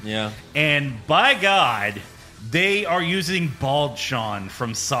figure. Yeah. And by God, they are using Bald Shawn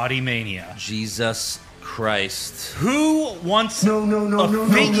from Saudi Mania. Jesus Christ. Who wants No, a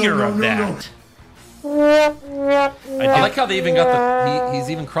figure of that? I like how they even got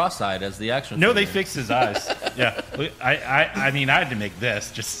he's even cross-eyed as the action No, figure. they fixed his eyes. Yeah. I mean, I had to make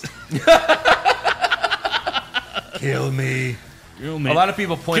this. Just Kill me. kill me. A lot of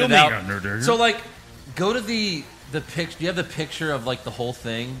people pointed Kill me, out. Undertaker. So, like, go to the picture. Do you have the picture of like the whole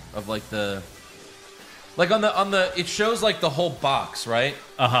thing of like the on the it shows like the whole box, right?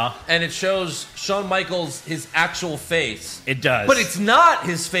 And it shows Shawn Michaels his actual face. It does. But it's not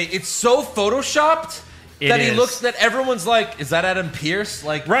his face. It's so photoshopped that he is. looks that everyone's like, is that Adam Pearce?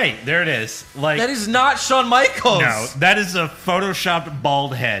 Like, Right, there it is. Like that is not Shawn Michaels. no, that is a photoshopped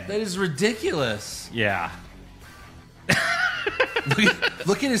bald head. That is ridiculous. Yeah.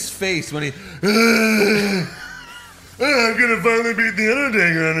 Look at his face when he. I'm gonna finally beat the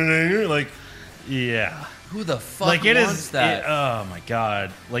Undertaker. Like, yeah. Who the fuck Like it wants is. that? Oh my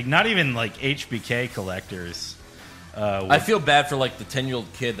god. Like not even like HBK collectors. I feel bad for like the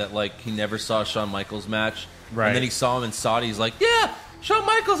 10-year-old kid that like he never saw a Shawn Michaels match, Right. And then he saw him in Saudi. He's like, "Yeah, Shawn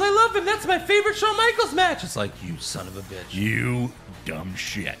Michaels, I love him. That's my favorite Shawn Michaels match." It's like, you son of a bitch. You dumb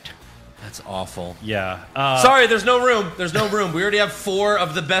shit. That's awful. Yeah. Sorry, there's no room. There's no room. We already have 4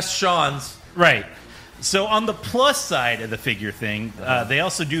 of the best Shawns. Right. So on the plus side of the figure thing, they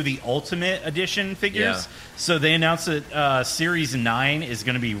also do the Ultimate Edition figures. Yeah. So they announced that Series 9 is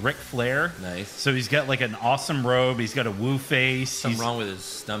going to be Ric Flair. Nice. So he's got like an awesome robe. He's got a woo face. Something wrong with his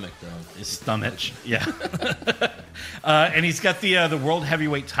stomach, though. His stomach. Yeah. And he's got the World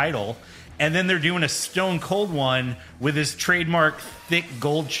Heavyweight title. And then they're doing a Stone Cold one with his trademark thick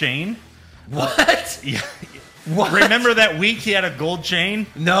gold chain. What? Yeah. What? Remember that week he had a gold chain?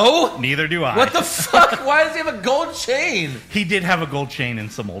 No. Neither do I. What the fuck? Why does he have a gold chain? He did have a gold chain in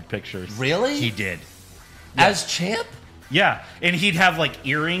some old pictures. Really? He did. As champ? Yeah, and he'd have like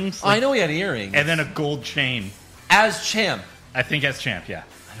earrings. I know he had earrings. And then a gold chain. As champ. I think as champ, yeah.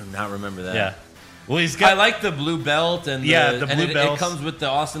 I do not remember that. Yeah. Well, he's got. I like the blue belt and the blue it belts. comes with the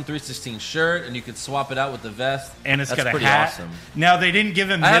Austin 316 shirt, and you can swap it out with the vest. And it's That's got a pretty hat. awesome. Now they didn't give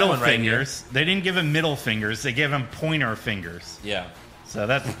him I have middle one right fingers. They didn't give him middle fingers. They gave him pointer fingers. Yeah. So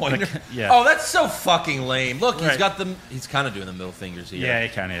that's Pointer. yeah. Oh, that's so fucking lame. Look, he's Right. got the. He's kind of doing the middle fingers here. Yeah,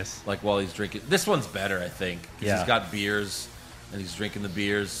 it kind of is. Like while he's drinking. This one's better, I think. 'Cause Yeah. He's got beers, and he's drinking the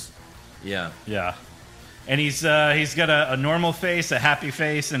beers. Yeah. Yeah. And he's got a normal face, a happy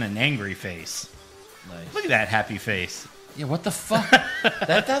face, and an angry face. Nice. Look at that happy face. Yeah. What the fuck?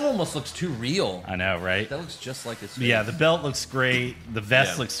 that almost looks too real. I know, right? That looks just like his face. Yeah, the belt looks great. The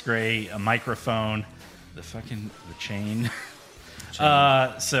vest Yeah. looks great. A microphone. The chain.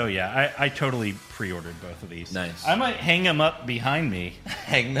 So yeah, I totally pre-ordered both of these. Nice. I might hang them up behind me.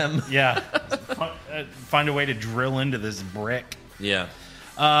 Hang them. Yeah. Find a way to drill into this brick. Yeah.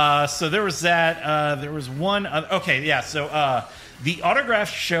 So there was that. There was one. Okay, yeah. So the Autograph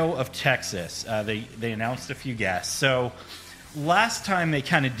Show of Texas. They announced a few guests. So last time they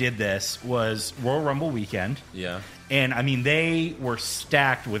kind of did this was Royal Rumble weekend. Yeah. And I mean, they were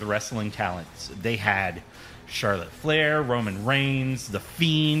stacked with wrestling talents. They had Charlotte Flair, Roman Reigns, The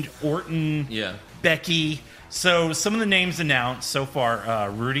Fiend, Orton, Yeah. Becky. So some of the names announced so far: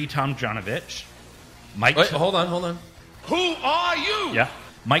 Rudy Tomjanovich, Mike. Wait, hold on. Who are you? Yeah,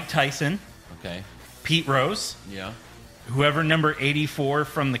 Mike Tyson, Okay. Pete Rose, Yeah. whoever number 84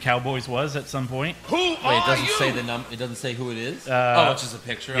 from the Cowboys was at some point. Who Wait, it are doesn't you? say the It doesn't say who it is. Oh, it's just a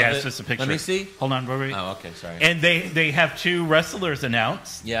picture. Yeah, of it's it? just a picture. Let me see. Hold on, wait. Oh, okay. Sorry. And they have two wrestlers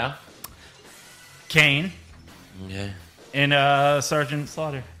announced: Yeah. Kane Okay. and Sergeant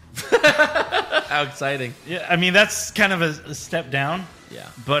Slaughter. How exciting. Yeah, I mean that's kind of a step down, Yeah.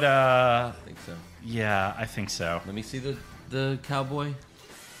 but I think so. yeah, I think so. Let me see the cowboy.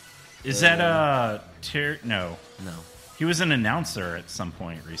 Is that No. No. He was an announcer at some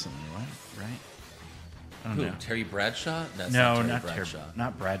point recently, right? I don't Who? know. Terry Bradshaw? That's No, not Terry Bradshaw.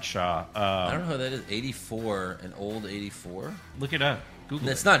 not Bradshaw. I don't know who that is. 84, an old 84. Look it up. Google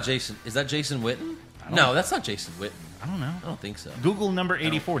That's it. not Jason. Is that Jason Witten? No, that's not Jason Witten. I don't know. I don't think so. Google number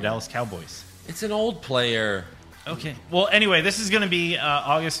 84, Dallas Cowboys. It's an old player. Okay. Well, anyway, this is going to be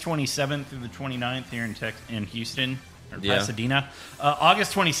August 27th through the 29th here in Houston or Yeah. Pasadena.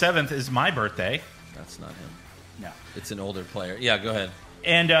 August 27th is my birthday. That's not him. No. It's an older player. Yeah, go ahead.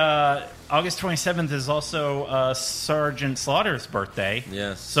 And August 27th is also Sergeant Slaughter's birthday.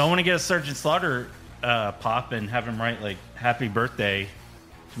 Yes. So I want to get a Sergeant Slaughter pop and have him write, like, happy birthday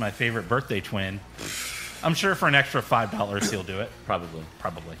to my favorite birthday twin. I'm sure for an extra $5 he'll do it. Probably.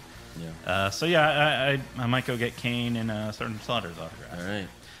 Yeah. So yeah, I might go get Kane and Sergeant Slaughter's autograph. All right.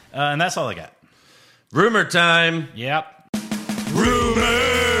 And that's all I got. Rumor time. Yep.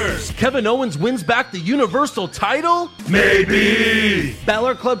 Rumors! Kevin Owens wins back the Universal title? Maybe!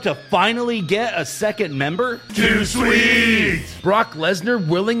 Balor Club to finally get a second member? Too sweet! Brock Lesnar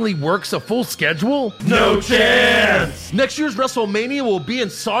willingly works a full schedule? No chance! Next year's WrestleMania will be in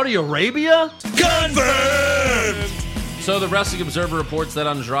Saudi Arabia? Confirmed! So the Wrestling Observer reports that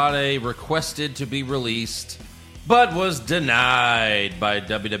Andrade requested to be released, but was denied by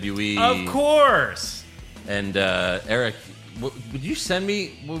WWE. Of course. And Eric, would you send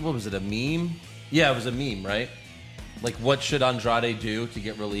me, what was it, a meme? Yeah, it was a meme, right? Like, what should Andrade do to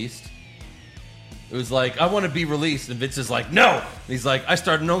get released? It was like, I want to be released. And Vince is like, no. And he's like, I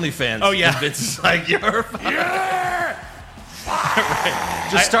started an OnlyFans. Oh, yeah. And Vince is like, you're right.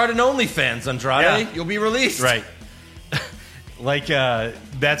 Just start an OnlyFans, Andrade. Yeah. You'll be released. Right. Like,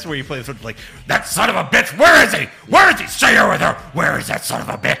 that's where you play the foot. Like, That son of a bitch, where is he? Where is he? Stay over there. Where is that son of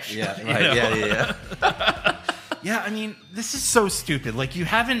a bitch? Yeah, right. Yeah. yeah, I mean, this is so stupid. Like, you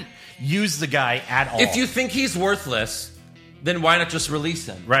haven't used the guy at all. If you think he's worthless, then why not just release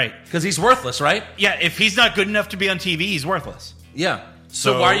him? Right. Because he's worthless, right? Yeah, if he's not good enough to be on TV, he's worthless. Yeah.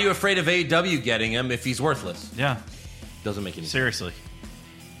 So So- why are you afraid of AEW getting him if he's worthless? Yeah, Doesn't make any sense. seriously.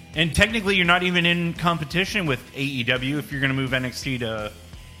 And technically, you're not even in competition with AEW if you're going to move NXT to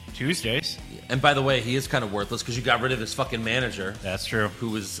Tuesdays. And by the way, he is kind of worthless because you got rid of his fucking manager, That's true. who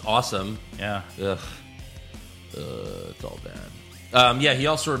was awesome. Yeah. Ugh. It's all bad. Yeah, he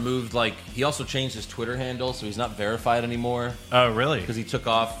also he also changed his Twitter handle, so he's not verified anymore Oh, really? because he took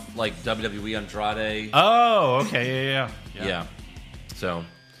off, like, WWE Andrade. Oh, okay. Yeah. Yeah. So,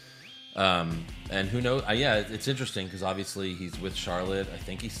 and who knows? Yeah, it's interesting because obviously he's with Charlotte. I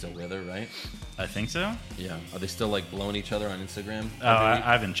think he's still with her, right? I think so. Yeah. Are they still, like, blowing each other on Instagram? Oh, I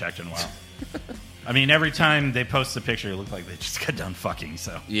haven't checked in a while. I mean, every time they post a picture, it looked like they just got done fucking,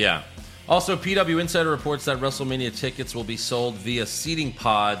 so. Yeah. Also, PW Insider reports that WrestleMania tickets will be sold via seating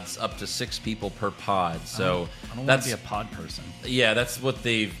pods up to 6 people per pod. So I don't want that's to be a pod person. yeah, that's what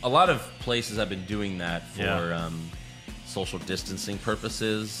they've. A lot of places have been doing that for Yeah. social distancing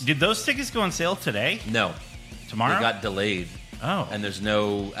purposes. Did those tickets go on sale today? No, Tomorrow? they got delayed. Oh. And there's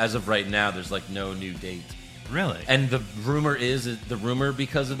no, as of right now, there's like no new date. Really? And the rumor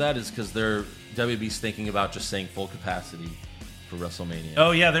because of that is because WWE's thinking about just saying full capacity for WrestleMania.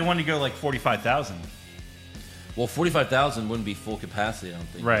 Oh, yeah, they wanted to go like 45,000. Well, 45,000 wouldn't be full capacity, I don't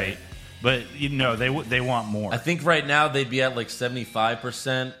think. Right. But, you know, they want more. I think right now they'd be at like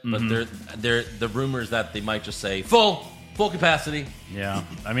 75%, but the rumor is that they might just say full capacity. Yeah.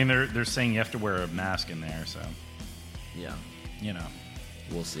 I mean, they're saying you have to wear a mask in there, so, Yeah, you know.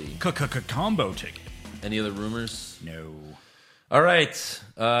 we'll see. Combo ticket. Any other rumors? No. All right,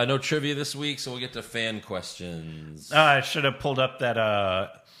 no trivia this week, so we'll get to fan questions. I should have pulled up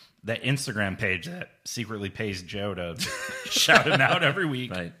that Instagram page that secretly pays Joe to shout him out every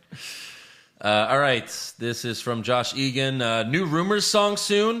week. Right. All right, this is from Josh Egan. New Rumors song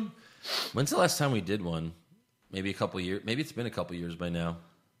soon. When's the last time we did one? Maybe a couple years. Maybe it's been a couple years by now.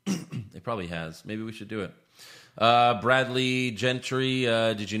 It probably has. Maybe we should do it. Bradley Gentry,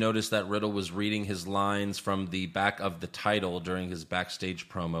 did you notice that Riddle was reading his lines from the back of the title during his backstage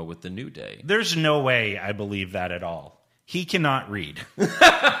promo with the New Day? There's no way I believe that at all. He cannot read.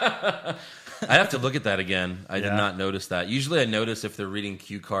 I have to look at that again. I did Yeah. not notice that. Usually I notice if they're reading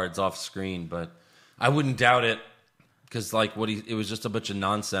cue cards off screen, but I wouldn't doubt it because like it was just a bunch of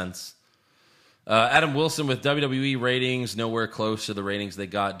nonsense. Adam Wilson with WWE ratings nowhere close to the ratings they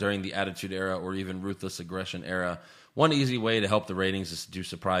got during the Attitude Era or even Ruthless Aggression Era. One easy way to help the ratings is to do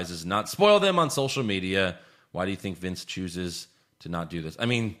surprises, not spoil them on social media. Why do you think Vince chooses to not do this? I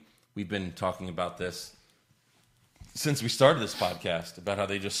mean, we've been talking about this since we started this podcast, about how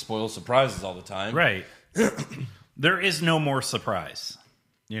they just spoil surprises all the time. Right. There is no more surprise,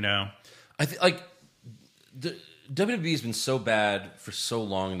 you know? I think like WWE's been so bad for so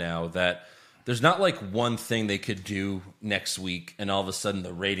long now that there's not like one thing they could do next week and all of a sudden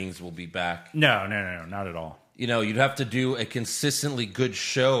the ratings will be back. No, not at all. You know, you'd have to do a consistently good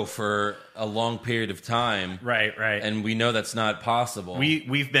show for a long period of time. Right. And we know that's not possible.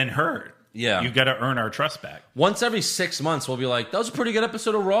 We've been hurt. Yeah. You've got to earn our trust back. Once every 6 months, we'll be like, that was a pretty good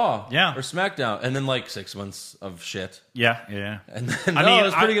episode of Raw. Yeah. Or SmackDown. And then like 6 months of shit. Yeah. And then, it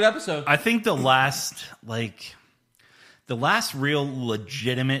was a pretty good episode. I think the last real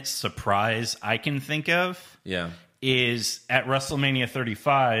legitimate surprise I can think of is at WrestleMania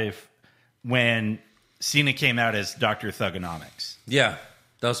 35 when Cena came out as Dr. Thugonomics. Yeah,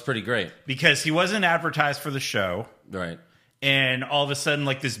 that was pretty great. Because he wasn't advertised for the show. Right. And all of a sudden,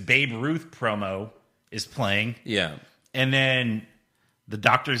 like, this Babe Ruth promo is playing. Yeah. And then the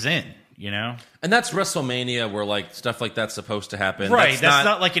doctor's in, you know? And that's WrestleMania where, like, stuff like that's supposed to happen. Right. That's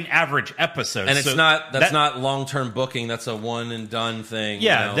not like an average episode. And it's not long-term booking. That's a one-and-done thing.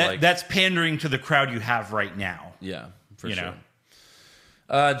 Yeah, you know, that's pandering to the crowd you have right now. Yeah, for you sure. know?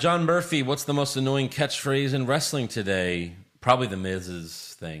 John Murphy, what's the most annoying catchphrase in wrestling today? Probably the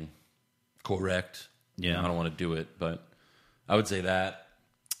Miz's thing. Correct. Yeah. I don't want to do it, but I would say that.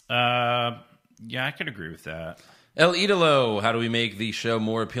 Yeah, I could agree with that. El Idolo, how do we make the show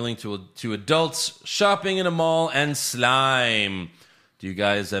more appealing to adults? Shopping in a mall and slime. Do you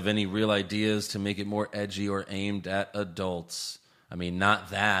guys have any real ideas to make it more edgy or aimed at adults? I mean,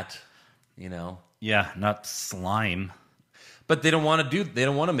 not that, you know. Yeah, not slime. But they don't want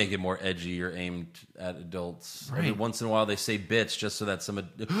to make it more edgy or aimed at adults. Right. Every once in a while they say bitch just so that some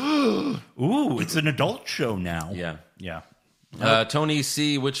Ooh, it's an adult show now. Yeah. Yeah. Tony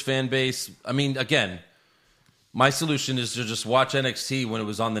C, which fan base? I mean, again, my solution is to just watch NXT when it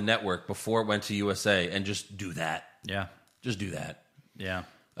was on the network before it went to USA and just do that. Yeah. Just do that. Yeah.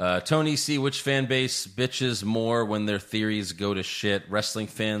 Tony C, which fan base bitches more when their theories go to shit? Wrestling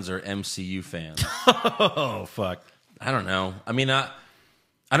fans or MCU fans? Oh, fuck. I don't know. I mean, I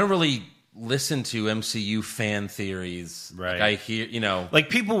don't really listen to MCU fan theories. Right. Like I hear, you know.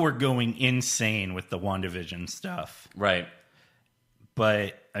 Like, people were going insane with the WandaVision stuff. Right.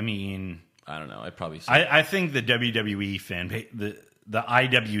 But, I mean, I don't know. I'd probably say. I think the WWE fan base, the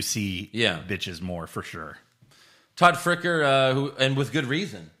IWC bitches more, for sure. Todd Fricker, who, and with good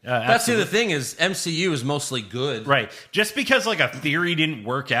reason. That's the other thing is MCU is mostly good. Right. Just because, like, a theory didn't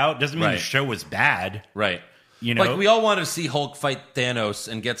work out doesn't mean the show was bad. Right. You know? Like, we all wanted to see Hulk fight Thanos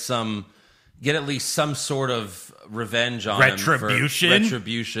and get at least some sort of revenge on him.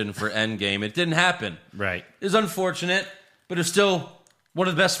 Retribution for Endgame. It didn't happen. Right. It was unfortunate, but it's still one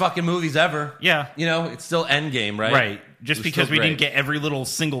of the best fucking movies ever. Yeah. You know, it's still Endgame, right? Right. Just because we didn't get every little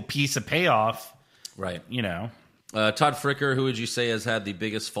single piece of payoff. Right. You know. Todd Fricker, who would you say has had the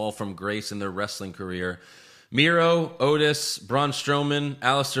biggest fall from grace in their wrestling career? Miro, Otis, Braun Strowman,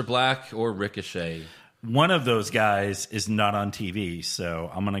 Aleister Black, or Ricochet? One of those guys is not on TV, so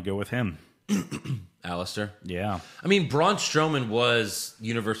I'm going to go with him. Aleister? Yeah. I mean, Braun Strowman was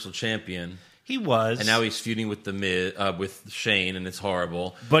Universal Champion. He was. And now he's feuding with with Shane, and it's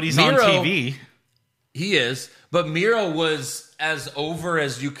horrible. But he's on TV. He is. But Miro was as over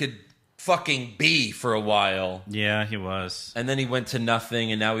as you could fucking be for a while. Yeah, he was. And then he went to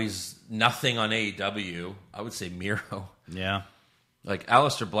nothing, and now he's nothing on AEW. I would say Miro. Yeah. Like,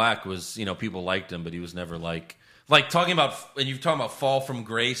 Aleister Black was, you know, people liked him, but he was never like talking about, and you're talking about fall from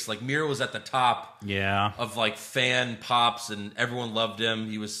grace, like Miro was at the top of like fan pops and everyone loved him.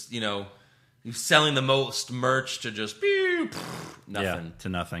 He was, you know, he was selling the most merch to just nothing. To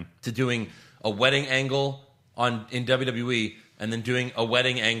nothing. To doing a wedding angle in WWE and then doing a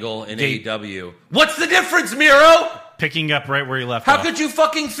wedding angle in AEW. What's the difference, Miro? Picking up right where you left off. How could you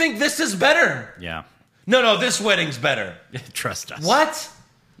fucking think this is better? Yeah. No, this wedding's better. Trust us. What?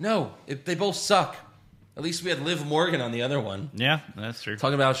 No, they both suck. At least we had Liv Morgan on the other one. Yeah, that's true.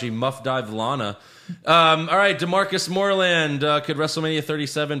 Talking about how she muff dived Lana. All right, DeMarcus Moreland. Could WrestleMania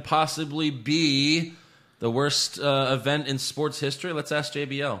 37 possibly be the worst event in sports history? Let's ask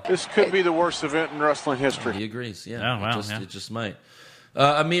JBL. This could be the worst event in wrestling history. He agrees, yeah. Oh, wow. It just might.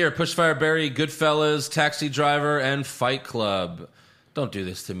 Amir, Pushfire Barry, Goodfellas, Taxi Driver, and Fight Club. Don't do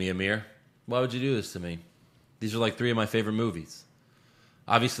this to me, Amir. Why would you do this to me? These are like 3 of my favorite movies.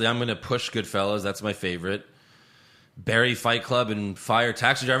 Obviously, I'm going to push Goodfellas. That's my favorite. Barry, Fight Club, and Fire,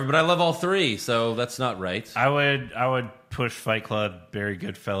 Taxi Driver. But I love all 3, so that's not right. I would push Fight Club, Barry,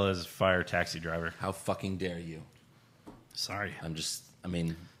 Goodfellas, Fire, Taxi Driver. How fucking dare you? Sorry. I'm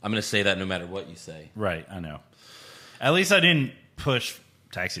going to say that no matter what you say. Right, I know. At least I didn't push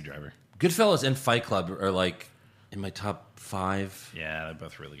Taxi Driver. Goodfellas and Fight Club are like In my top 5. Yeah, they're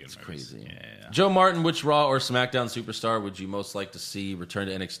both really good. It's Crazy. Yeah. Joe Martin, which Raw or SmackDown superstar would you most like to see return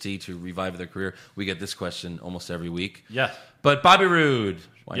to NXT to revive their career? We get this question almost every week. Yeah. But Bobby Roode,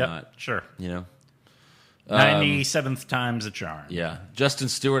 why not? Sure. You know? 97th time's a charm. Yeah. Justin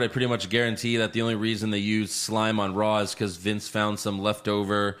Stewart, I pretty much guarantee that the only reason they used slime on Raw is because Vince found some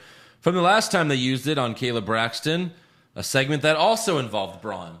leftover from the last time they used it on Kayla Braxton, a segment that also involved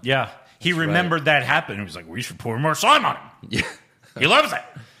Braun. Yeah. He That's remembered that happened. He was like, we should pour more slime on him. Yeah. He loves it.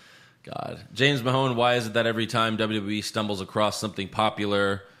 God. James Mahone, why is it that every time WWE stumbles across something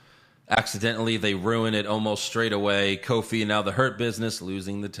popular, accidentally they ruin it almost straight away? Kofi and now the Hurt Business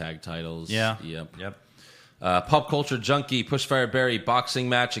losing the tag titles. Yeah. Yep. Pop Culture Junkie, Pushfire Barry, boxing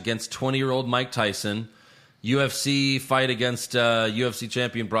match against 20-year-old Mike Tyson, UFC fight against UFC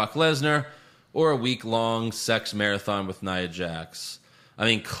champion Brock Lesnar, or a week-long sex marathon with Nia Jax. I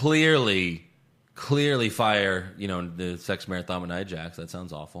mean, clearly fire, the sex marathon with Nia Jax. That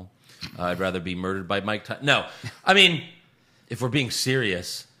sounds awful. I'd rather be murdered by Mike Tyson. No, I mean, if we're being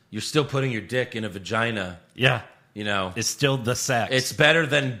serious, you're still putting your dick in a vagina. Yeah. It's still the sex. It's better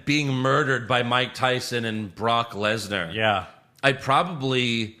than being murdered by Mike Tyson and Brock Lesnar. Yeah. I'd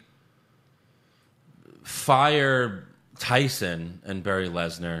probably fire Tyson and bury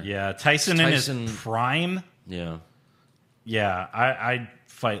Lesnar. Yeah, Tyson in his prime. Yeah. Yeah, I'd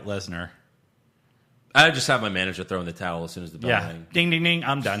fight Lesnar. I'd just have my manager throw in the towel as soon as the bell rang. Ding, ding, ding,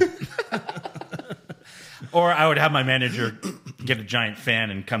 I'm done. Or I would have my manager get a giant fan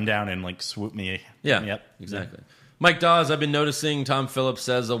and come down and, swoop me. Yeah, Yep. exactly. Mike Dawes, I've been noticing Tom Phillips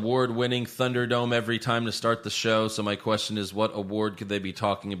says award-winning Thunderdome every time to start the show, so my question is, what award could they be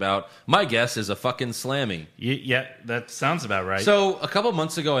talking about? My guess is a fucking Slammy. Yeah, that sounds about right. So a couple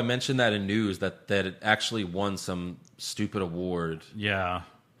months ago, I mentioned that in news that it actually won some stupid award. Yeah.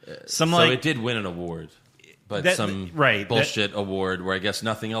 So it did win an award, but bullshit award where I guess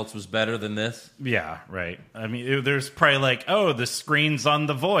nothing else was better than this. Yeah, right. I mean, there's probably the screen's on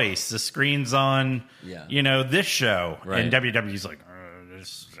The Voice, the screen's on, this show. Right. And WWE's like,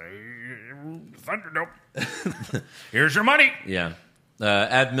 this Thunderdome. Here's your money. Yeah.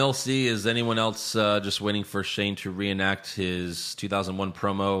 Ad Milsey, is anyone else just waiting for Shane to reenact his 2001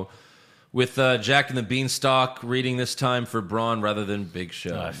 promo with Jack and the Beanstalk reading this time for Braun rather than Big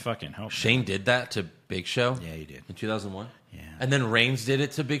Show? I fucking hope Shane did that to Big Show? Yeah, he did. In 2001? Yeah. And then Reigns did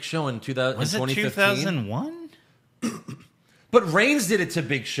it to Big Show in 2015? Was it 2001? But Reigns did it to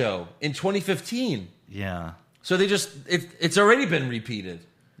Big Show in 2015. Yeah. So they just... It's already been repeated.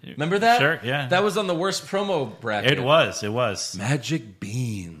 Remember that? Sure, yeah. That was on the worst promo bracket. It was. Magic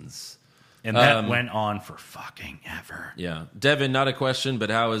Beans. And that went on for fucking ever. Yeah. Devin, not a question, but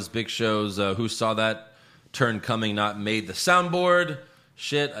how is Big Show's Who Saw That Turn Coming not made the soundboard?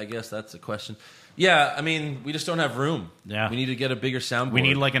 Shit, I guess that's a question. Yeah, I mean, we just don't have room. Yeah. We need to get a bigger soundboard. We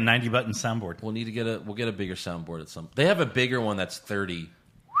need a 90-button soundboard. We'll get a bigger soundboard at some... They have a bigger one that's 30.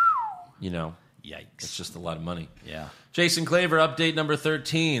 Yikes. It's just a lot of money. Yeah. Jason Claver, update number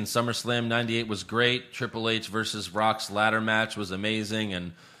 13. SummerSlam 98 was great. Triple H versus Rock's ladder match was amazing,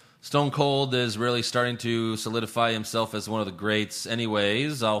 and Stone Cold is really starting to solidify himself as one of the greats.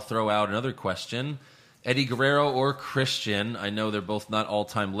 Anyways, I'll throw out another question. Eddie Guerrero or Christian? I know they're both not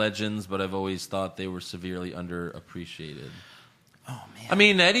all-time legends, but I've always thought they were severely underappreciated. Oh, man. I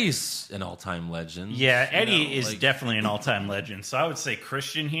mean, Eddie's an all-time legend. Yeah, Eddie is definitely an all-time legend. So I would say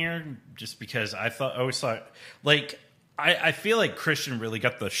Christian here, just because I always thought, I feel like Christian really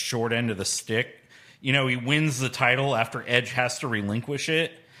got the short end of the stick. He wins the title after Edge has to relinquish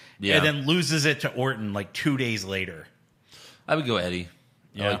it, and then loses it to Orton 2 days later. I would go Eddie.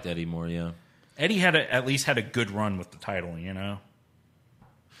 Yeah. I liked Eddie more, yeah. Eddie at least had a good run with the title,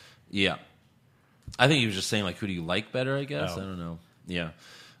 Yeah. I think he was just saying, who do you like better, I guess? Oh. I don't know. Yeah.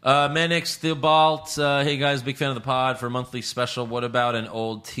 Manix Theobald, hey guys, big fan of the pod. For a monthly special, what about an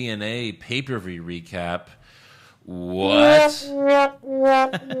old TNA pay-per-view recap? What? If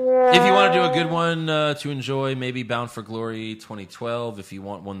you want to do a good one to enjoy, maybe Bound for Glory 2012. If you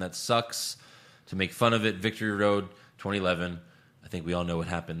want one that sucks, to make fun of it, Victory Road 2011. I think we all know what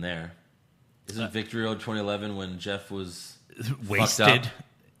happened there. Isn't Victory Road 2011 when Jeff was wasted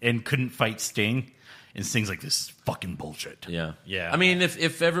and couldn't fight Sting? And Sting's like, this is fucking bullshit. Yeah. Yeah. I mean,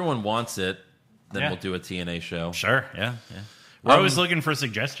 if everyone wants it, then we'll do a TNA show. Sure, yeah. We're always looking for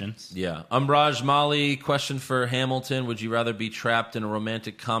suggestions. Yeah. Umbraj Mali, question for Hamilton. Would you rather be trapped in a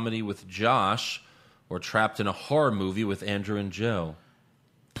romantic comedy with Josh or trapped in a horror movie with Andrew and Joe?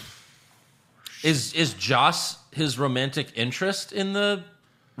 Is Josh his romantic interest in the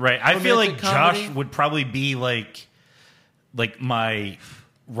right? I feel like comedy? Josh would probably be like my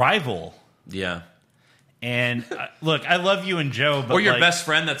rival. Yeah. And look, I love you and Joe, but Or your like, best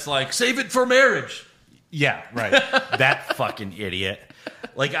friend that's like, save it for marriage. yeah, right. That fucking idiot.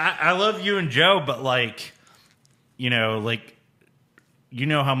 Like, I love you and Joe, but like, you know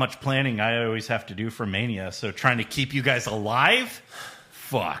how much planning I always have to do for Mania. So trying to keep you guys alive,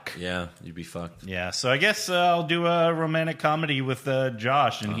 fuck. Yeah, you'd be fucked. Yeah, so I guess I'll do a romantic comedy with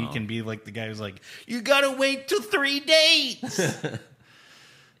Josh, and he can be like the guy who's like, you gotta wait till 3 days.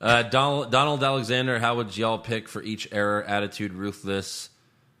 Donald Alexander, how would y'all pick for each era? Attitude, ruthless,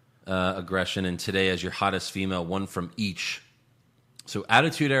 aggression, and today as your hottest female, one from each. So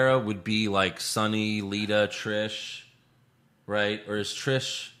attitude era would be like Sunny, Lita, Trish, right? Or is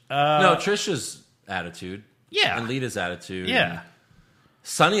Trish... no, Trish is attitude. Yeah. And Lita's attitude. Yeah. And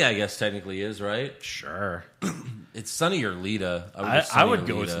Sunny, I guess, technically is, right? Sure. It's Sunny or Lita. I would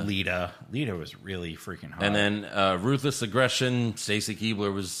go with Lita. Lita was really freaking hot. And then ruthless aggression, Stacey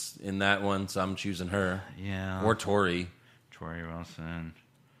Keebler was in that one, so I'm choosing her. Yeah. Or Tori. Tori Wilson.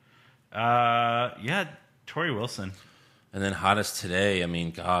 Yeah, Tori Wilson. And then hottest today, I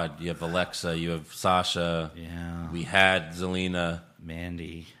mean, God, you have Alexa, you have Sasha. Yeah. We had Zelina.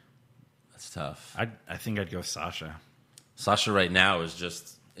 Mandy. That's tough. I think I'd go Sasha. Sasha right now is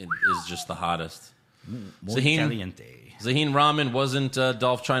just the hottest. Muy caliente. Zaheen Rahman wasn't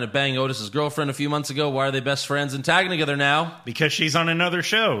Dolph trying to bang Otis's girlfriend a few months ago. Why are they best friends and tagging together now? Because she's on another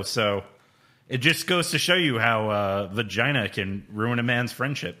show, so it just goes to show you how vagina can ruin a man's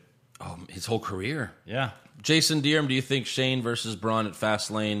friendship. Oh, his whole career. Yeah. Jason Deerham, do you think Shane versus Braun at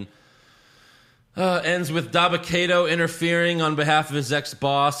Fastlane ends with Dabba-Kato interfering on behalf of his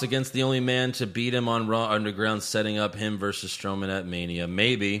ex-boss against the only man to beat him on Raw Underground, setting up him versus Strowman at Mania?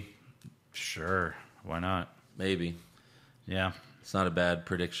 Maybe. Sure. Why not? Maybe. Yeah. It's not a bad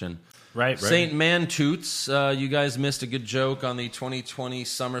prediction. Right. Saint Man Toots, you guys missed a good joke on the 2020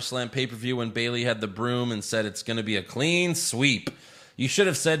 SummerSlam pay-per-view when Bayley had the broom and said it's going to be a clean sweep. You should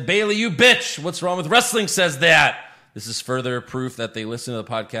have said, Bayley, you bitch! What's wrong with wrestling says that? This is further proof that they listen to the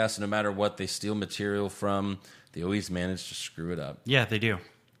podcast, and no matter what they steal material from, they always manage to screw it up. Yeah, they do.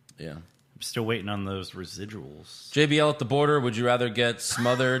 Yeah. I'm still waiting on those residuals. JBL at the border, would you rather get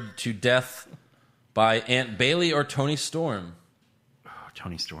smothered to death by Aunt Bayley or Tony Storm? Oh,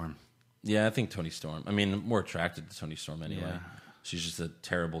 Tony Storm. Yeah, I think Tony Storm. I mean, I'm more attracted to Tony Storm anyway. Yeah. She's just a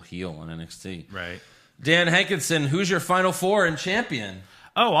terrible heel on NXT. Right. Dan Hankinson, who's your Final Four and champion?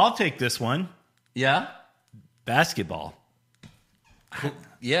 Oh, I'll take this one. Yeah? Basketball.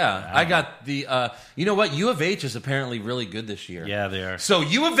 Yeah, I got the... you know what? U of H is apparently really good this year. Yeah, they are. So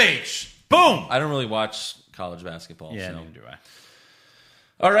U of H! Boom! I don't really watch college basketball. Yeah, so. neither do I.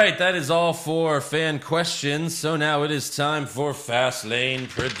 All right, that is all for fan questions. So now it is time for Fastlane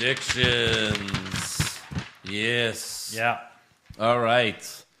predictions. Yes. Yeah. All right.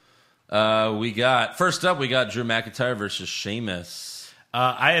 First up, we got Drew McIntyre versus Sheamus.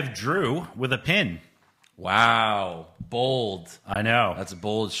 I have Drew with a pin. Wow. Bold. I know. That's a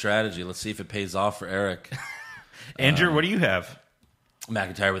bold strategy. Let's see if it pays off for Eric. Andrew, what do you have?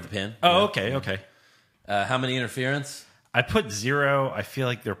 McIntyre with the pin. Oh, okay. How many interference? I put 0. I feel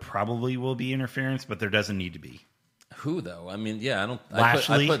like there probably will be interference, but there doesn't need to be. Who, though? I mean, yeah, I don't...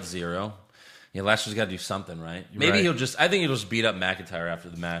 Lashley? I put 0. Yeah, Lashley's got to do something, right? Maybe Right. I think he'll just beat up McIntyre after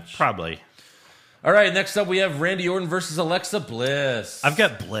the match. Probably. All right, next up we have Randy Orton versus Alexa Bliss. I've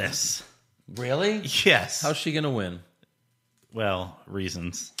got Bliss. Really? Yes. How's she going to win? Well,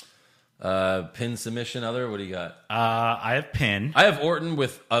 reasons. Pin submission, other? What do you got? I have pin. I have Orton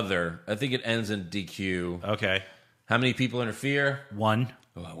with other. I think it ends in DQ. Okay. How many people interfere? 1.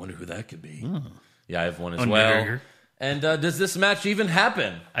 Oh, I wonder who that could be. Yeah, I have one as Undertaker. well. And does this match even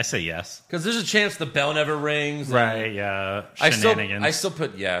happen? I say yes. Because there's a chance the bell never rings. and Right, yeah. I Shenanigans. still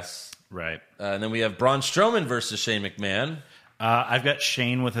put yes. Right. And then we have Braun Strowman versus Shane McMahon. I've got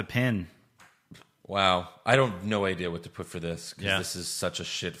Shane with a pin. Wow. I don't no idea what to put for this. Because Yeah. this is such a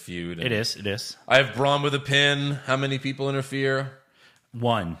shit feud. It is. I have Braun with a pin. How many people interfere?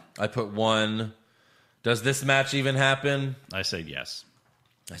 1. I put 1. Does this match even happen? I said yes.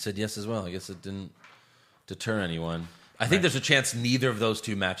 I said yes as well. I guess it didn't deter anyone. I think there's a chance neither of those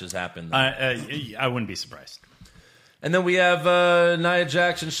two matches happen. though. I wouldn't be surprised. And then we have Nia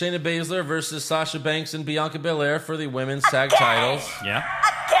Jax and Shayna Baszler versus Sasha Banks and Bianca Belair for the women's tag titles. Yeah.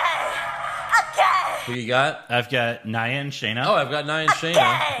 Who you got? I've got Nia and Shayna. Oh, I've got Nia and Shayna.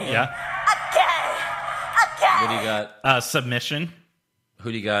 Yeah. What do you got? Submission.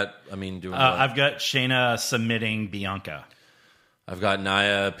 Who do you got? I mean, doing what? I've got Shayna submitting Bianca. I've got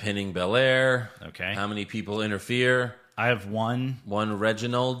Nia pinning Belair. Okay. How many people interfere? I have 1. One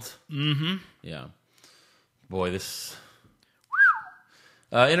Reginald. Mm-hmm. Yeah. Boy, this...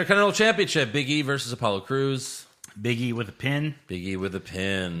 Intercontinental Championship, Big E versus Apollo Crews. Big E with a pin. Big E with a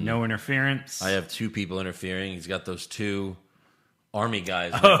pin. No interference. I have 2 people interfering. He's got those 2 army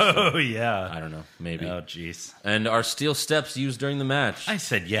guys. Oh, yeah. I don't know. Maybe. Oh, jeez. And are steel steps used during the match? I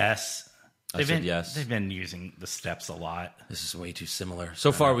said yes. I said yes. They've been using the steps a lot. This is way too similar.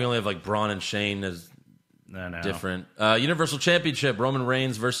 So far, we only have like Braun and Shane as No. different. Universal Championship, Roman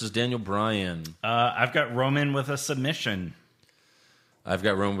Reigns versus Daniel Bryan. I've got Roman with a submission. I've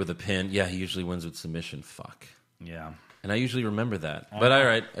got Roman with a pin. Yeah, he usually wins with submission. Fuck. Yeah. And I usually remember that. But all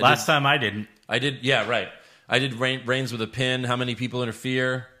right. Last time I didn't. I did. Yeah, right. I did Reigns with a pin. How many people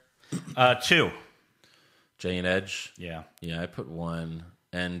interfere? 2. Jay and Edge. Yeah. Yeah, I put 1.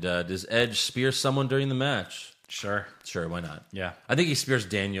 And does Edge spear someone during the match? Sure. Sure, why not? Yeah. I think he spears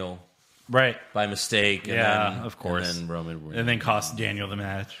Daniel Right. by mistake. And Yeah, then, of course. And then Roman wins. And then cost Daniel the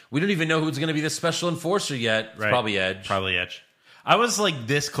match. We don't even know who's going to be the special enforcer yet. It's Right. probably Edge. Probably Edge. I was like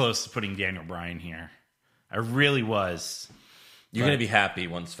this close to putting Daniel Bryan here. I really was. You're going to be happy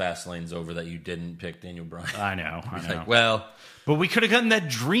once Fastlane's over that you didn't pick Daniel Bryan. I know. Like, well, but we could have gotten that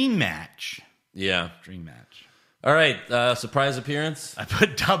dream match. yeah. Dream match. All right, surprise appearance. I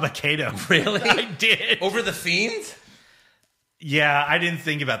put Dabba-Kato. Really? I did. Over the Fiend? Yeah, I didn't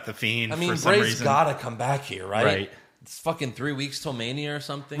think about the Fiend I mean, for some Bray's reason. got to come back here, right? Right. It's fucking 3 weeks till Mania or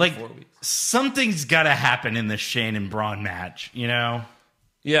something. Like 4 weeks. something's got to happen in the Shane and Braun match, you know?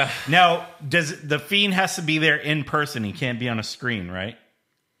 Yeah. Now, does the Fiend has to be there in person? He can't be on a screen, right?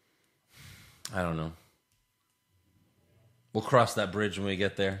 I don't know. We'll cross that bridge when we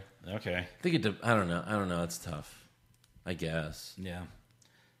get there. Okay. I think I don't know. It's tough. I guess. Yeah.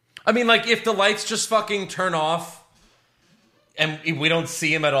 I mean, like, if the lights just fucking turn off and we don't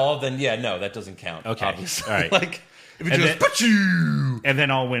see him at all, then yeah, no, that doesn't count. Okay. Obviously. All right. Like, if it And goes, then- "Pachoo!" And then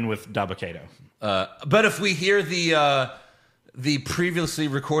I'll win with Dabba-Kato. But if we hear the previously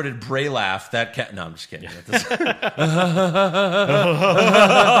recorded Bray laugh, that no, I'm just kidding.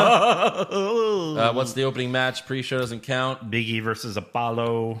 What's the opening match? Pre-show doesn't count. Big E versus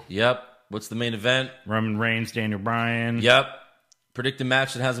Apollo. Yep. What's the main event? Roman Reigns, Daniel Bryan. Yep. Predict a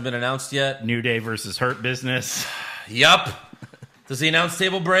match that hasn't been announced yet. New Day versus Hurt Business. Yep. Does the announce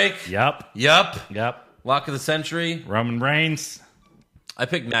table break? Yep. Yep. Yep. Lock of the century. Roman Reigns. I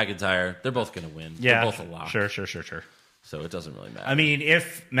picked McIntyre. They're both going to win. Yeah. They're both a lock. Sure. So it doesn't really matter. I mean,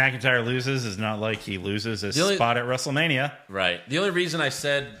 if McIntyre loses, it's not like he loses his The only- spot at WrestleMania. Right. The only reason I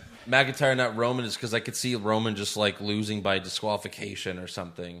said McIntyre, not Roman, is because I could see Roman just like losing by disqualification or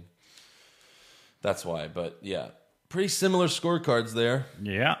something. That's why. But yeah, pretty similar scorecards there.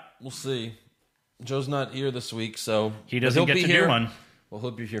 Yeah. We'll see. Joe's not here this week, so He doesn't get to do one. Well,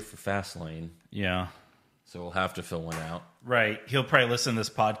 he'll be here for Fastlane, Yeah. so we'll have to fill one out. Right. He'll probably listen to this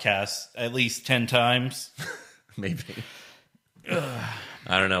podcast at least 10 times. Maybe.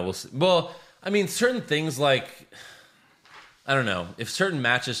 I don't know. We'll see. Well, I mean, certain things like, I don't know. If certain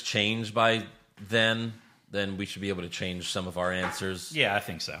matches change by then we should be able to change some of our answers. Yeah, I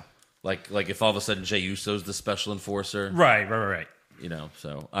think so. Like if all of a sudden Jey Uso's the special enforcer. Right. You know,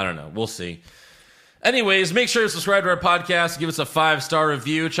 so I don't know. We'll see. Anyways, make sure to subscribe to our podcast. Give us a 5-star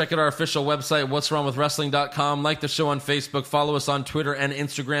review. Check out our official website, what'swrongwithwrestling.com. Like the show on Facebook. Follow us on Twitter and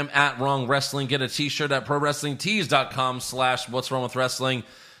Instagram at Wrong Wrestling. Get a t-shirt at prowrestlingtees.com/what'swrongwithwrestling.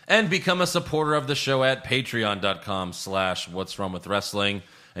 And become a supporter of the show at patreon.com/what'swrongwithwrestling.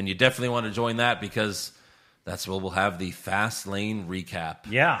 And you definitely want to join that because that's where we'll have the Fast Lane recap.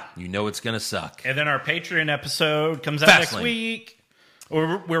 Yeah. You know it's going to suck. And then our Patreon episode comes out next Fastlane. week.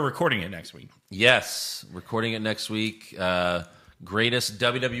 Or we're recording it next week. Yes, recording it next week. Greatest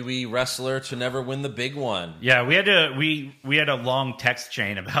WWE wrestler to never win the big one. Yeah, we had a long text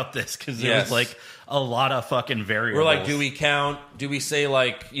chain about this because there Yes. was like a lot of fucking variables. We're like, do we count? Do we say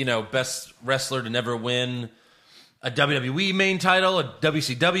like, you know, best wrestler to never win a WWE main title, a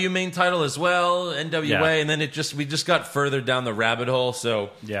WCW main title as well, NWA, Yeah. and then we just got further down the rabbit hole. So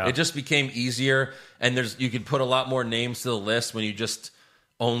Yeah. it just became easier, and you could put a lot more names to the list when you just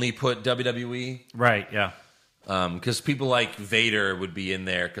only put WWE. Right, yeah. Because people like Vader would be in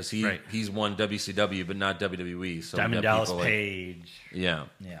there because Right. he's won WCW but not WWE. So we Diamond got Dallas people Page. yeah.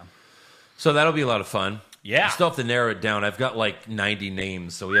 Yeah. So that'll be a lot of fun. Yeah. We still have to narrow it down. I've got like 90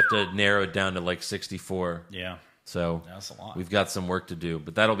 names, so we have to narrow it down to like 64. Yeah. So That's a lot. we've got some work to do,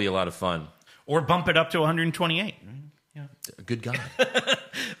 but that'll be a lot of fun. Or bump it up to 128. Yeah. A good guy.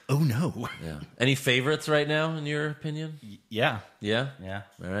 Oh, no. Yeah. Any favorites right now, in your opinion? Yeah. Yeah? Yeah.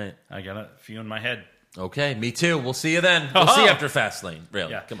 All right. I got a few in my head. Okay, me too. We'll see you then. We'll see you after Fastlane.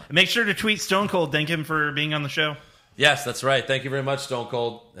 Really. Yeah. Come on. Make sure to tweet Stone Cold. Thank him for being on the show. Yes, that's right. Thank you very much, Stone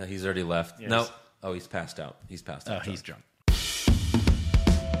Cold. He's already left. Yes. No. Oh, he's passed out. He's passed out. He's drunk.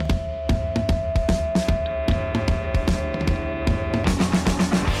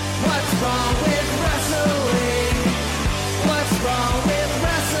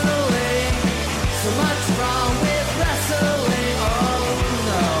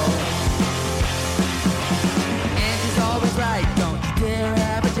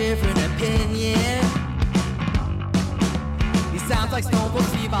 like Stone Cold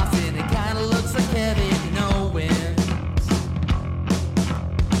Steve Austin. It kinda looks like Kevin Owens.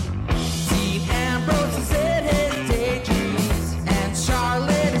 Dean Ambrose is in his daydreams, and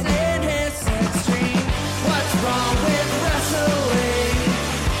Charlotte is in his sex dream. What's wrong with wrestling?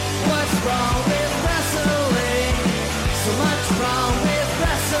 What's wrong with wrestling? So much wrong with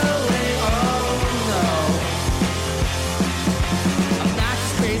wrestling. Oh no.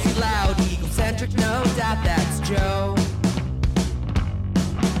 Obnoxious, crazy, loud, egocentric, no doubt that's Joe.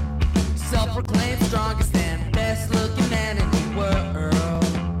 Self-proclaimed strongest and best-looking man in the world.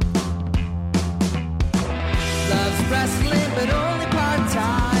 Loves wrestling, but only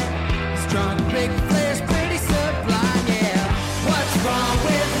part-time. Strong, big players, pretty sublime, yeah. What's wrong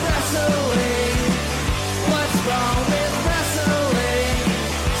with wrestling? What's wrong with wrestling?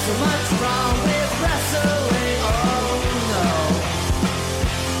 So much wrong with wrestling, oh no.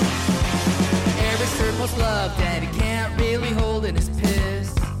 Eric's third most loved, and he can't really hold in his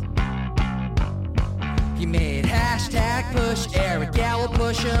piss. He made hashtag push Eric, yeah, we'll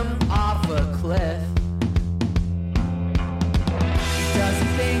push him off a cliff. He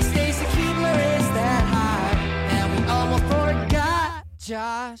doesn't think Stacy Keibler is that high, and we almost forgot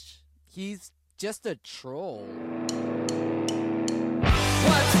Josh. He's just a troll.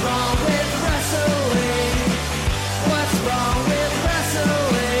 What's wrong with